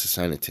we'll just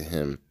assign it to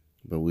him.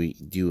 but we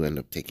do end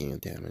up taking a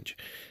damage.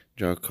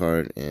 Draw a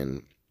card,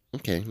 and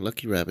okay,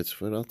 Lucky Rabbit's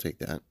Foot, I'll take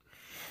that.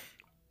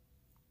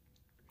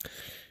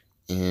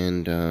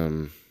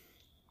 And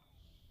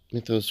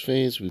Mythos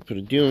Phase, we put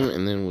a Doom,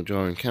 and then we'll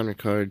draw an encounter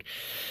card.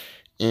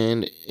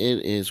 And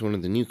it is one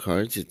of the new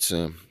cards. It's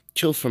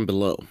Chill from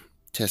Below.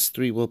 Test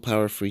 3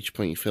 willpower for each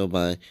point you fail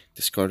by.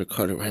 Discard a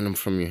card at random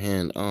from your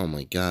hand. Oh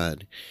my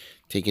god.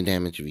 Taking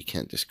damage if you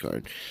can't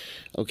discard.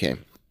 Okay.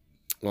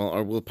 Well,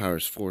 our willpower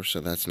is 4,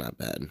 so that's not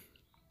bad.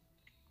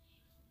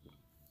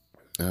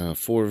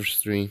 4 versus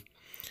 3.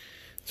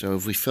 So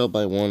if we fail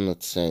by 1,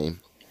 let's say,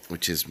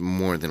 which is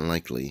more than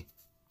likely,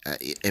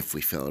 if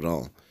we fail at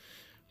all,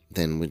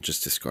 then we'll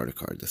just discard a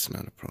card. That's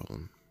not a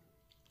problem.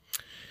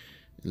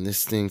 And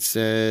this thing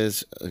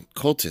says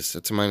Cultist.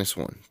 That's a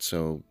 -1.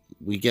 So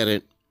we get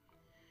it.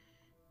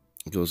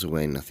 It goes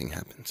away. Nothing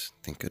happens.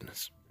 Thank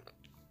goodness.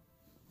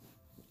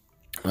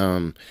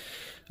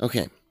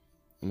 Okay.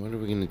 What are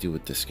we going to do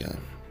with this guy?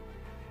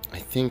 I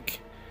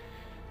think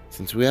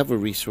since we have a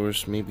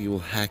resource, maybe we'll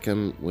hack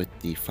him with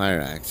the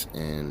Fire Axe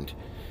and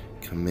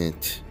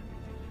commit.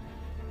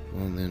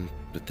 Well, then,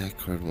 but that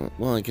card won't.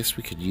 Well, I guess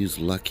we could use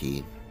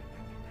Lucky.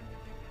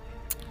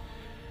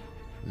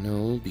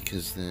 No,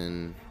 because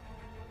then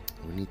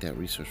we need that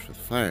resource for the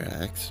Fire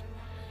Axe.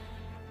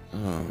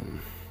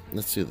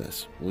 Let's do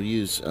this. We'll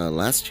use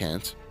Last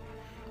Chance.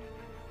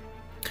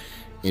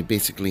 It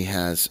basically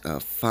has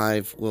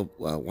 5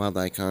 wild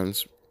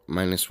icons,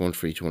 -1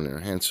 for each one in our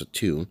hand, so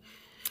 2.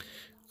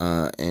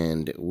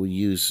 And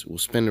we'll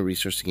spend a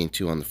resource to gain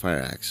 2 on the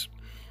Fire Axe.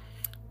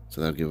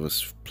 So that'll give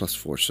us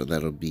 +4, so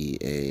that'll be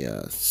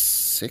a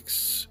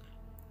 6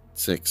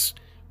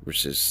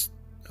 versus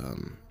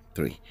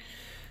 3.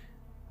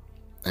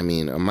 I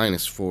mean, a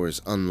 -4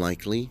 is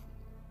unlikely.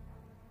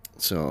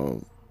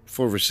 So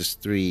 4 versus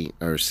 3,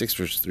 or 6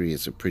 versus 3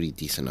 is a pretty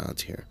decent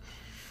odds here.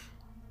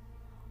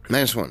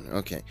 -1,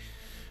 okay.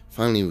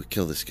 Finally, we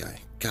kill this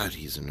guy. God,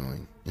 he's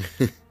annoying.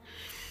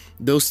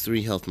 Those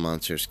 3 health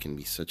monsters can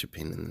be such a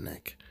pain in the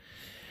neck.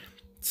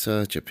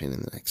 Such a pain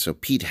in the neck. So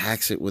Pete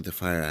hacks it with the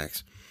Fire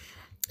Axe.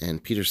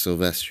 And Peter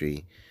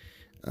Silvestri,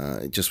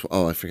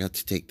 I forgot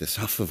to take this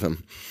off of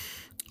him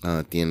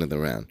at the end of the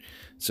round.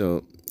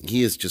 So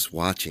he is just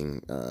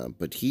watching,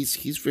 but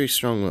he's very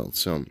strong-willed.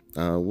 So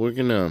we're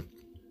gonna.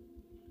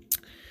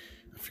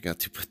 I forgot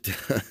to put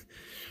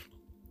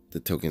the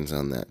tokens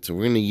on that. So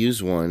we're gonna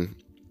use one,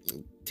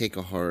 take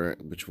a horror,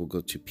 which will go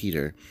to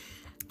Peter,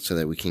 so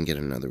that we can get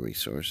another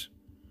resource.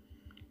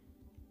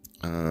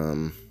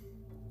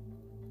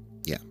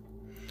 Yeah.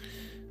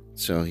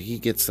 So he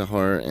gets the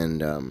horror,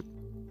 and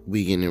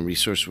we gain a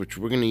resource, which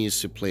we're going to use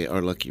to play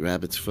our Lucky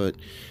Rabbit's Foot.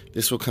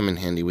 This will come in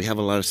handy. We have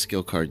a lot of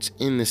skill cards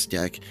in this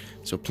deck,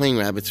 so playing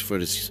Rabbit's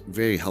Foot is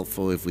very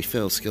helpful. If we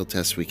fail a skill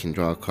test, we can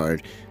draw a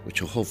card,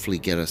 which will hopefully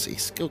get us a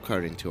skill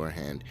card into our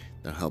hand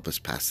that'll help us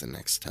pass the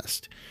next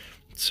test.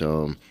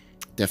 So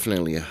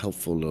definitely a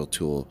helpful little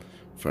tool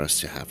for us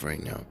to have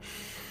right now.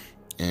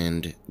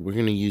 And we're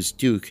going to use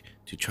Duke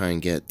to try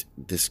and get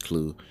this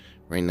clue.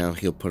 Right now,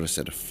 he'll put us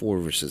at a 4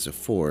 versus a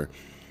 4.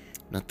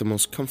 Not the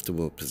most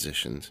comfortable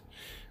positions.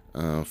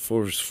 4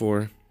 versus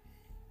 4.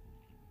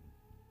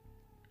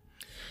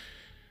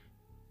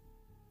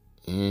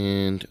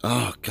 And,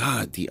 oh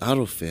god, the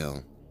auto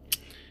fail.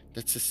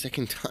 That's the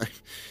second time.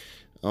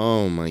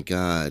 Oh my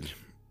god.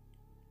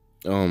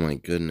 Oh my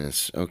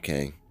goodness.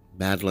 Okay.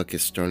 Bad luck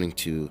is starting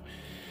to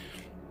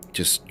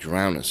just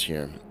drown us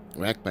here.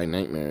 Racked by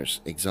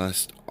nightmares.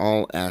 Exhaust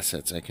all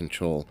assets I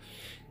control.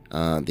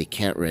 They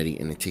can't ready,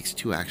 and it takes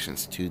 2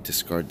 actions to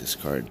discard this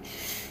card.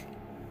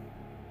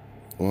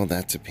 Well,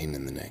 that's a pain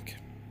in the neck.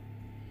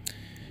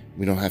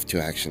 We don't have 2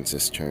 actions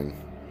this turn.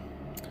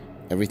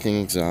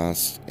 Everything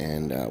exhausts,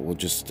 and we'll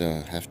just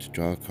have to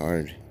draw a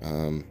card.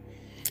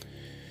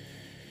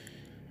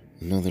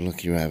 Another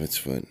Lucky Rabbit's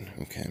Foot.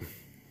 Okay.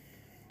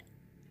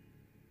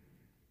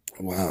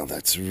 Wow,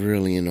 that's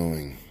really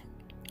annoying.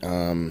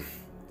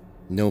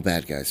 No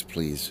bad guys,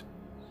 please.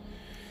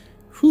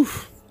 Whew.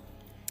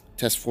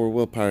 Test 4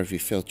 willpower. If you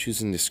fail,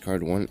 choose and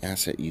discard 1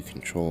 asset you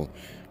control,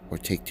 or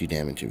take 2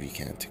 damage if you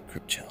can't.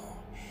 Grip Chill.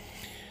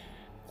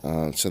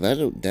 So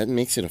that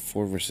makes it a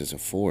 4 versus a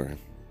 4.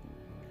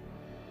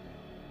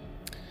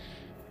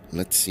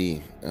 Let's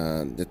see.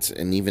 That's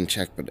an even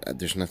check, but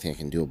there's nothing I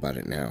can do about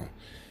it now.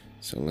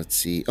 So let's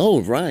see.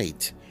 Oh,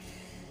 right.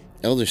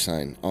 Elder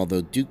Sign.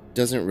 Although Duke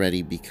doesn't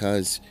ready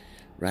because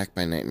Racked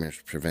by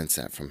Nightmares prevents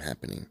that from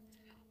happening.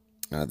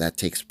 That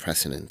takes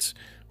precedence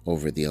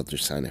over the Elder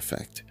Sign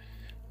effect,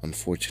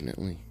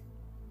 unfortunately.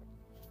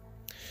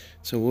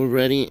 So we're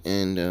ready,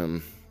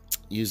 and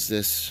use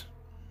this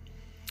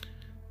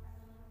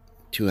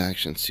 2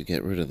 actions to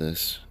get rid of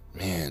this.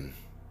 Man.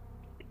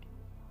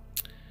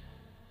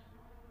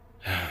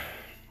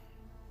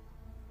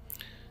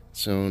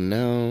 So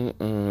now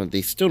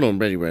they still don't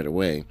ready right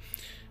away.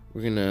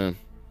 We're gonna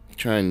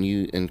try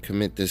and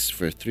commit this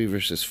for a 3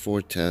 versus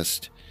 4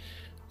 test.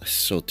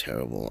 So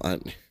terrible.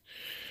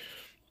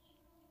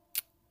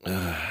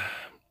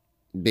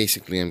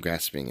 Basically, I'm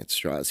grasping at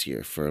straws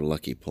here for a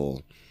lucky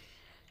pull.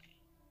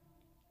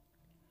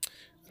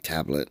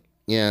 Tablet.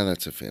 Yeah,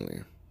 that's a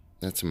failure.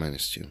 That's a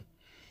 -2.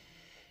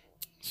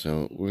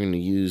 So we're going to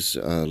use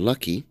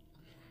Lucky.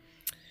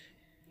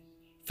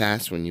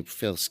 Fast, when you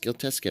fail skill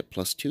test, get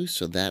 +2.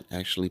 So that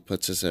actually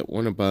puts us at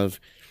 1 above,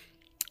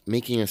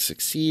 making us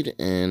succeed.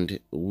 And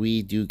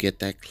we do get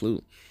that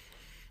clue.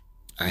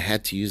 I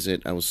had to use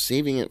it. I was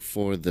saving it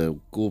for the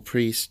Ghoul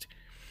Priest,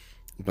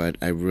 but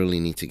I really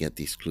need to get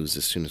these clues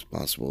as soon as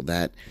possible.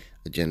 That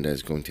agenda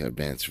is going to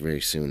advance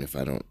very soon if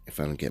I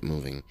don't get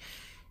moving,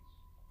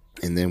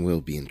 and then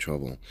we'll be in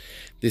trouble.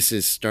 This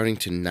is starting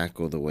to not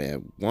go the way I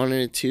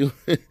wanted it to.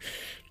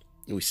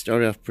 We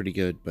started off pretty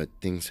good, but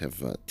things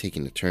have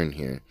taken a turn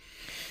here.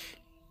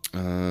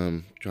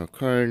 Draw a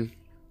card.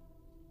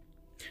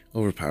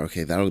 Overpower.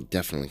 Okay, that'll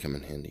definitely come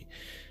in handy.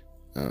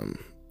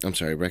 I'm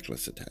sorry,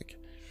 reckless attack.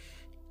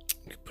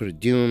 Put a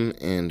Doom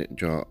and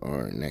draw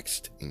our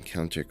next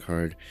encounter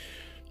card.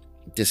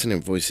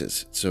 Dissonant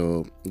Voices.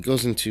 So it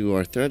goes into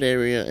our threat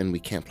area and we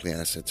can't play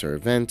assets or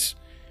events,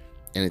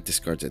 and it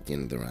discards at the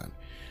end of the round.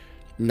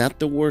 Not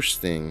the worst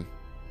thing.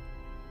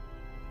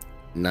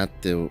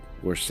 Not the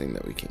worst thing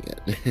that we can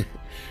get.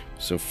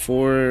 So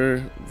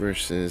 4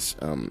 versus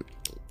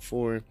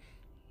 4.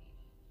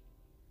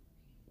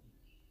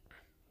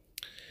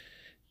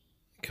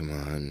 Come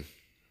on.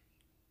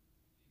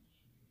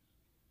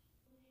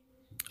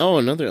 Oh,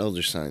 another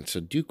Elder Sign. So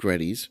Duke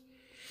readies.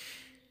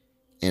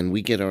 And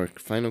we get our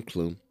final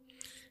clue.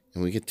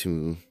 And we get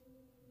to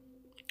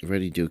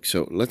ready Duke.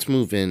 So let's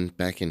move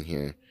back in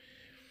here.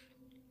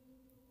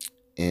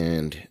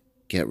 And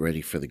get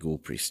ready for the Ghoul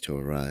Priest to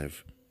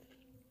arrive.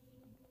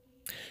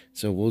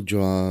 So we'll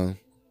draw...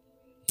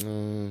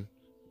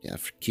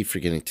 keep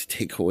forgetting to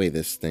take away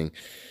this thing.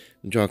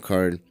 Draw a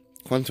card.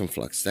 Quantum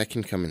Flux. That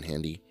can come in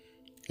handy.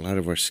 A lot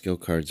of our skill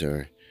cards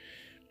are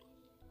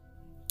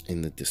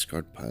in the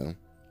discard pile.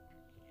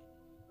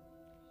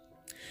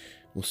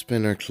 We'll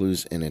spend our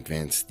clues and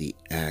advance the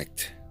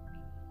act.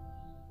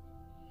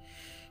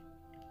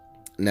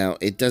 Now,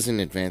 it doesn't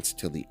advance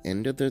till the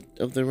end of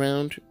the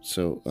round,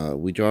 so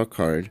we draw a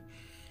card,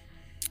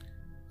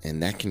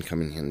 and that can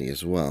come in handy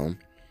as well.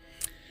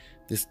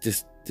 This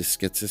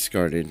gets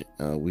discarded.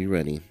 We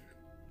ready.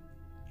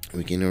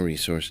 We gain a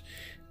resource,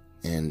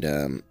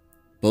 and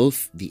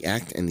both the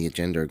act and the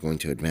agenda are going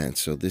to advance.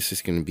 So this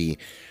is going to be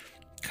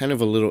kind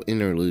of a little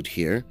interlude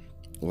here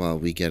while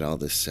we get all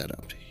this set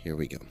up. Here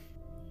we go.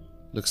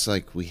 Looks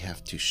like we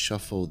have to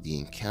shuffle the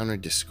encounter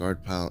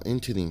discard pile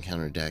into the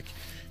encounter deck,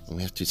 and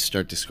we have to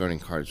start discarding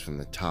cards from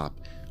the top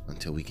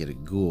until we get a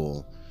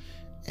ghoul,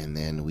 and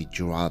then we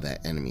draw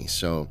that enemy.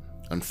 So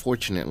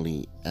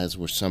unfortunately, as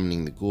we're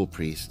summoning the Ghoul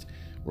Priest,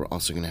 we're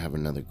also going to have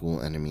another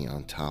ghoul enemy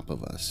on top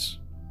of us.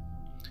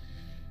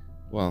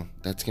 Well,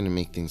 that's going to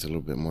make things a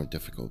little bit more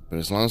difficult, but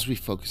as long as we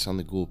focus on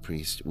the Ghoul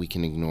Priest, we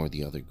can ignore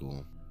the other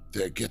ghoul.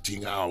 They're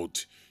getting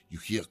out. You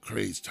hear a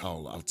crazed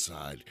howl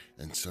outside,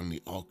 and suddenly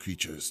all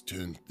creatures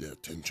turn their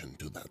attention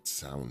to that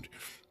sound.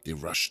 They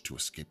rush to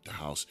escape the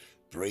house,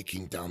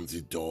 breaking down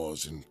the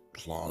doors and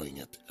clawing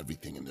at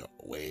everything in their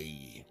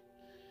way.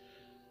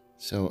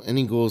 So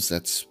any ghouls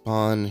that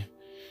spawn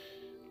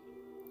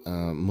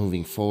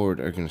moving forward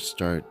are going to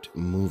start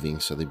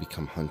moving, so they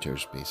become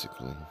hunters,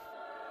 basically.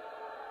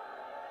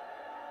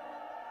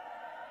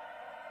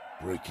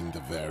 Breaking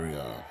the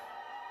barrier.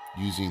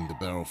 Using the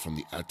barrel from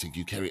the attic,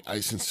 you carry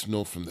ice and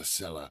snow from the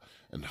cellar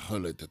and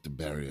hurl it at the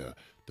barrier.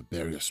 The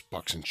barrier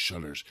sparks and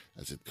shudders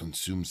as it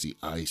consumes the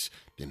ice,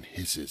 then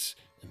hisses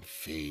and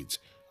fades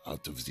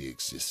out of the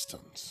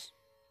existence.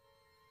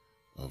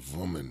 A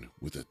woman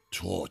with a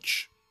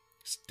torch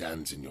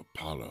stands in your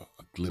parlor,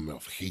 a glimmer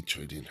of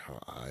hatred in her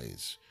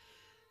eyes.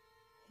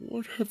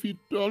 "What have you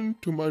done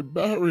to my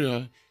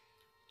barrier?"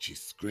 She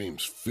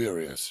screams,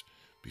 furious.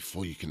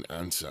 Before you can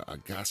answer, a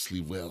ghastly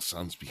wail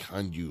sounds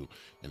behind you,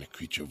 and a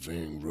creature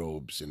wearing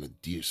robes and a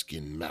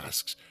deerskin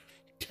mask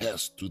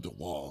tears through the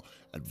wall,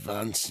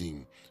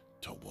 advancing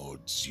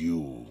towards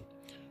you.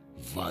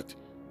 What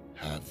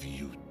have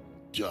you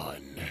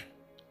done?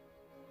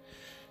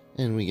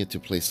 And we get to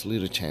place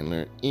Lita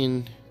Chandler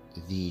in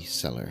the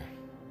cellar.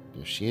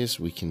 There she is.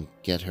 We can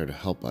get her to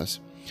help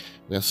us.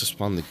 We also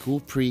spawn the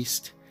Ghoul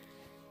Priest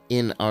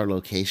in our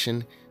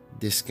location.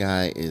 This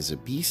guy is a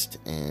beast,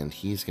 and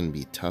he's going to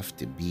be tough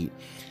to beat.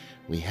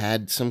 We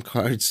had some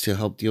cards to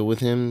help deal with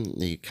him.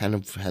 They kind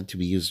of had to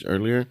be used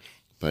earlier,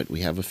 but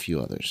we have a few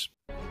others.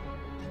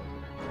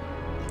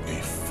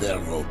 A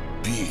feral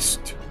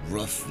beast,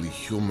 roughly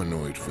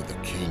humanoid with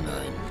a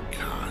canine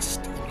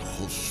cast and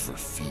hooves for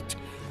feet,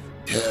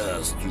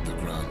 tears through the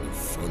ground in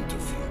front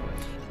of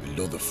you.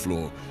 Below the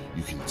floor,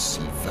 you can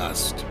see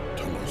vast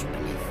tunnels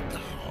beneath the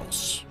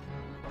house.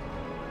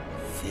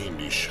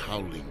 Fiendish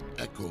howling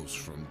echoes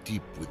from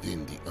deep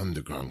within the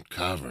underground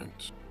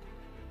caverns.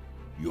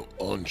 You're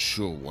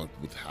unsure what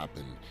would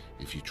happen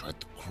if you tried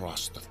to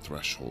cross the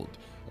threshold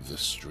of the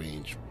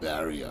strange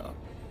barrier,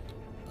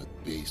 but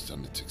based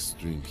on its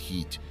extreme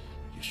heat,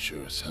 you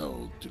sure as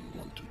hell didn't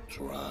want to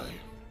try.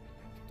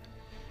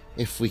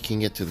 If we can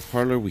get to the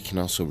parlor, we can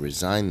also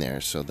resign there,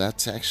 so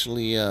that's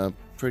actually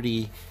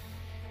pretty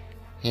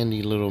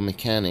handy little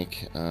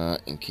mechanic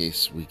in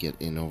case we get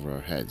in over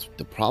our heads.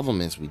 The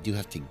problem is we do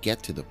have to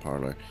get to the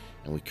parlor,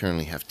 and we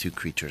currently have 2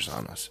 creatures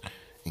on us,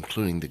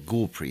 including the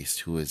ghoul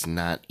priest, who is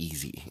not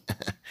easy.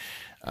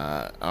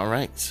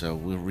 Alright, so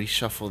we'll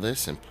reshuffle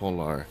this and pull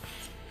our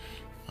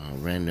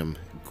random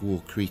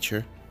ghoul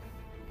creature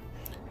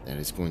that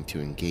is going to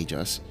engage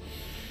us.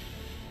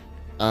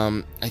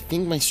 I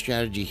think my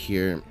strategy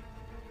here,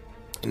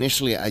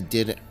 initially I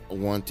did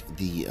want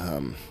the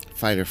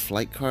fight or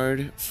flight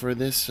card for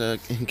this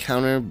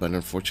encounter, but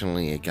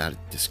unfortunately it got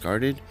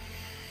discarded.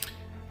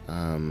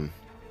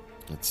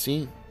 Let's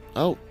see.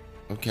 Oh,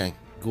 okay.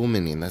 Ghoul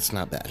minion, that's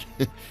not bad.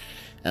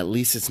 At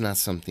least it's not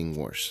something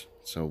worse.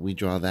 So we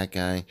draw that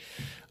guy.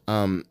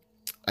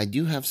 I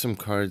do have some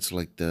cards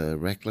like the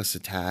Reckless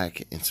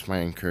Attack,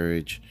 Inspiring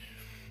Courage,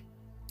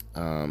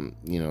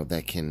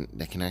 that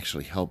can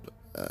actually help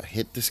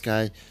hit this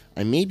guy.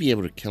 I may be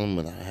able to kill him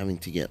without having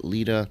to get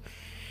Lita.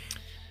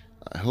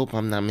 I hope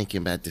I'm not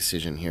making a bad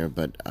decision here,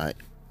 but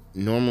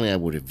normally I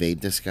would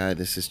evade this guy.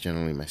 This is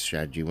generally my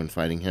strategy when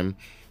fighting him,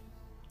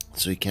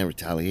 so he can't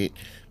retaliate.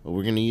 But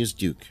we're going to use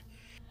Duke.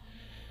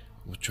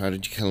 We'll try to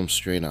kill him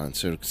straight on.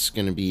 So it's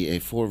going to be a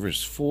 4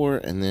 versus 4,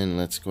 and then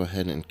let's go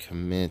ahead and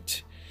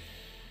commit.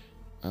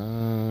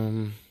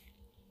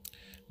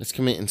 Let's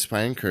commit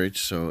Inspiring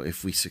Courage. So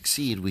if we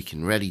succeed, we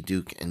can ready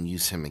Duke and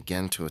use him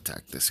again to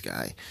attack this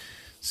guy.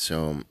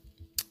 So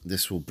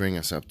this will bring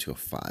us up to a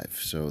 5.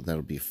 So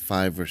that'll be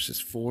 5 versus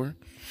 4.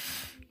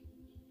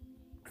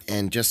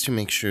 And just to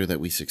make sure that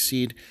we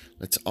succeed,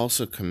 let's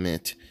also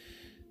commit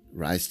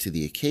Rise to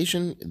the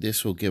Occasion.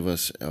 This will give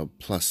us a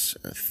plus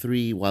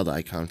 3 wild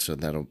icon, so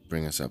that'll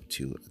bring us up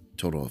to a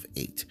total of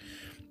 8.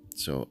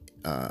 So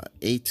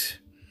 8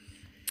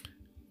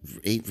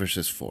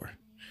 versus 4.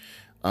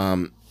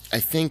 I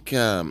think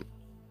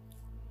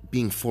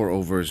being 4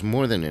 over is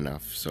more than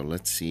enough. So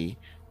let's see.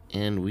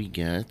 And we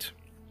get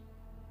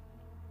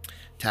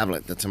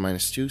Tablet. That's a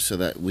 -2, so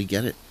that we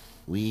get it.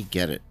 We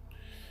get it.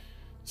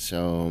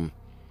 So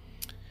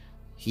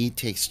he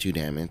takes 2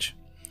 damage.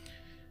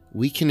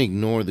 We can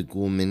ignore the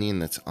ghoul minion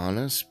that's on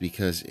us,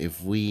 because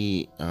if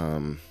we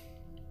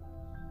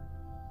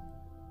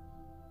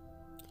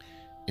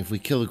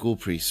kill the ghoul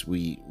priest,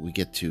 we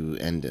get to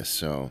end this.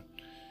 So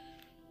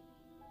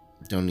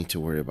don't need to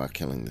worry about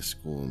killing this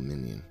ghoul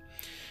minion.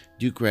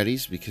 Duke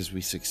readies because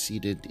we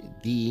succeeded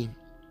the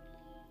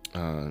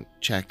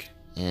check,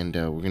 and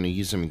we're going to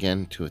use him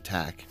again to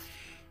attack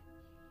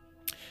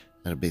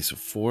at a base of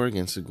 4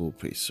 against the ghoul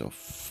priest. So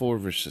 4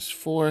 versus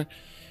 4.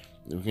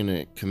 We're going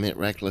to commit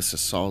Reckless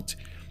Assault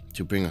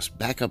to bring us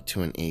back up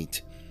to an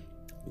 8.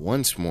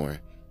 Once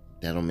more,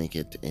 that'll make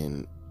it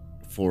in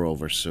 4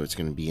 over, so it's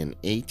going to be an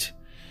 8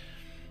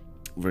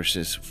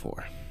 versus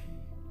 4.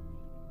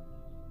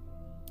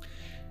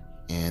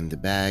 And the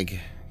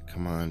bag,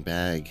 come on,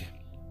 bag.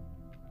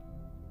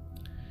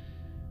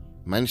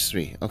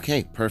 -3.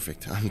 Okay,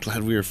 perfect. I'm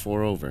glad we were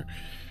 4 over.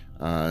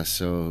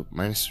 So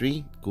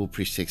 -3, Ghoul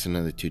Priest takes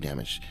another 2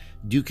 damage.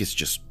 Duke is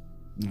just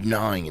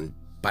gnawing and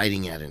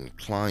biting at it and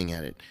clawing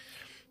at it.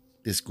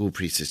 This Ghoul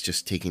Priest is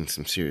just taking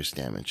some serious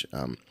damage.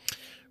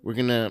 We're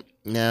gonna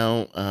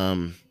now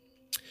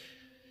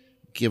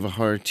give a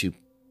heart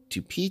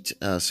to Pete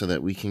so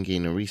that we can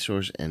gain a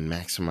resource and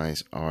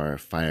maximize our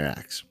fire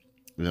axe.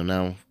 We'll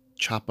now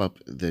chop up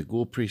the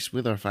Ghoul Priest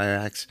with our fire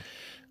axe.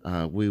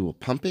 We will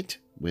pump it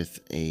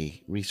with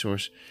a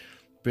resource,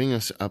 bring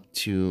us up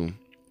to,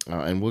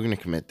 and we're going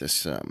to commit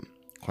this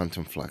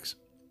Quantum Flux.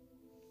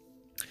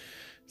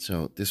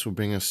 So this will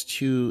bring us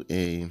to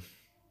a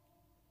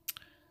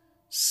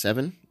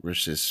 7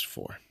 versus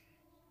 4.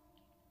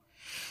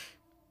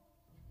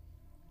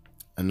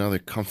 Another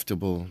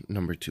comfortable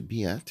number to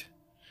be at.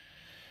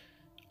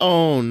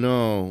 Oh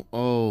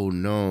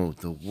no,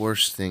 the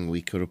worst thing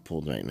we could have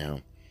pulled right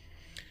now.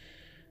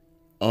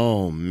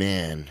 Oh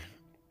man.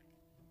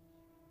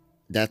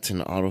 That's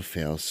an auto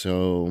fail,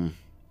 so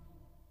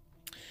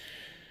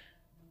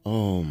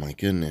oh my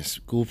goodness.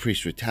 Ghoul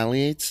Priest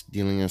retaliates,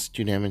 dealing us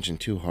 2 damage and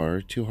 2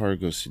 horror. 2 horror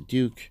goes to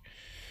Duke.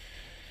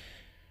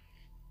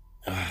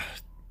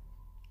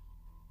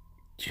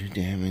 2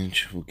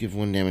 damage. We'll give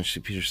 1 damage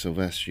to Peter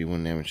Silvestri,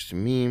 1 damage to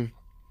me.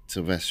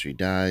 Silvestri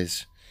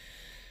dies.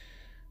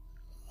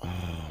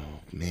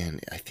 Oh man,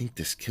 I think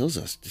this kills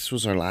us. This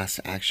was our last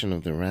action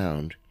of the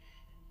round.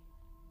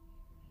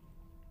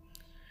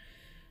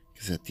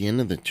 Because at the end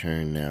of the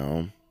turn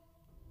now,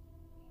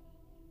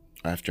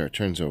 after our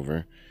turn's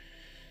over,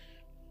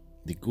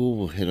 the ghoul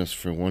will hit us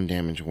for 1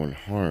 damage, 1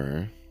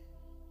 horror.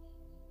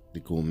 The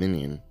ghoul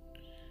minion.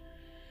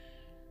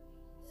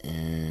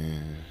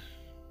 And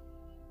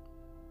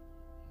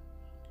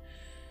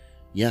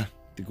yeah,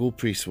 the ghoul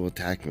priest will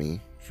attack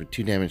me for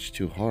 2 damage,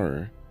 2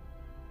 horror.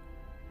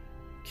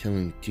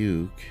 Killing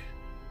Duke.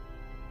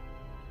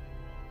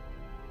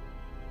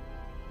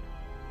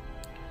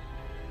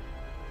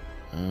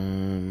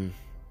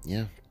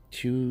 Yeah,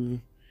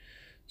 2.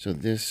 So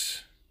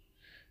this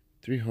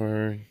 3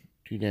 horror,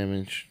 2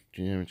 damage,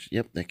 2 damage.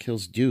 Yep, that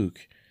kills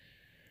Duke.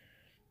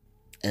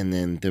 And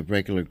then the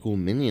regular ghoul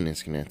minion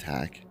is going to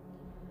attack,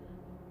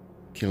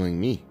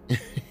 killing me.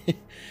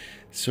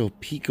 So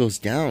Pete goes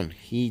down.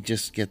 He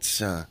just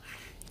gets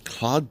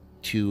clawed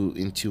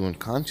into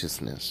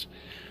unconsciousness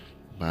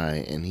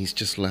and he's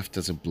just left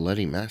as a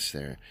bloody mess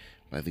there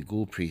by the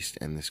ghoul priest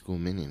and this ghoul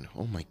minion.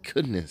 Oh my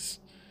goodness.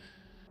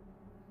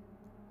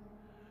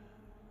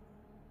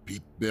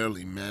 Pete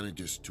barely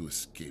manages to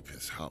escape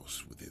his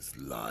house with his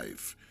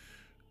life.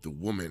 The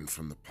woman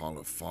from the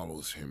parlor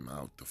follows him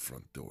out the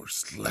front door,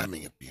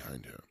 slamming it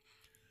behind her.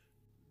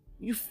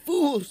 You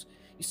fools!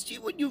 You see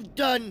what you've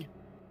done?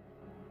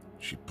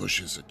 She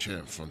pushes a chair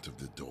in front of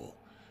the door,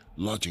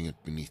 lodging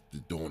it beneath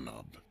the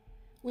doorknob.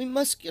 We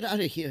must get out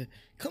of here.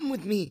 Come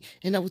with me,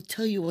 and I will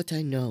tell you what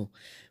I know.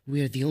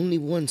 We are the only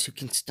ones who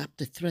can stop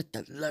the threat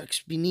that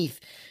lurks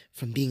beneath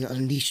from being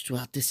unleashed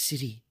throughout the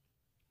city.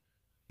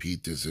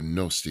 Pete is in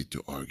no state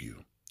to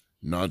argue.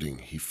 Nodding,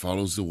 he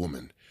follows the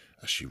woman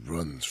as she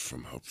runs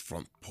from her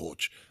front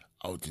porch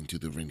out into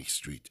the rainy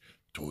street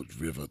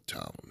toward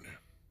Rivertown.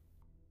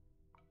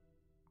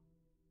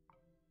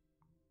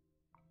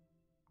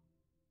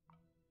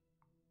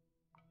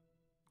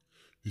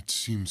 It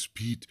seems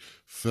Pete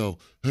fell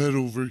head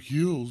over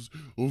heels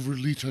over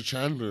Lita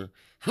Chandler.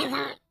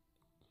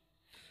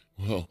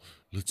 Well,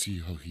 let's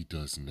see how he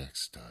does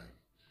next time.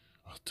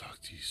 I'll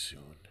talk to you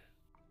soon.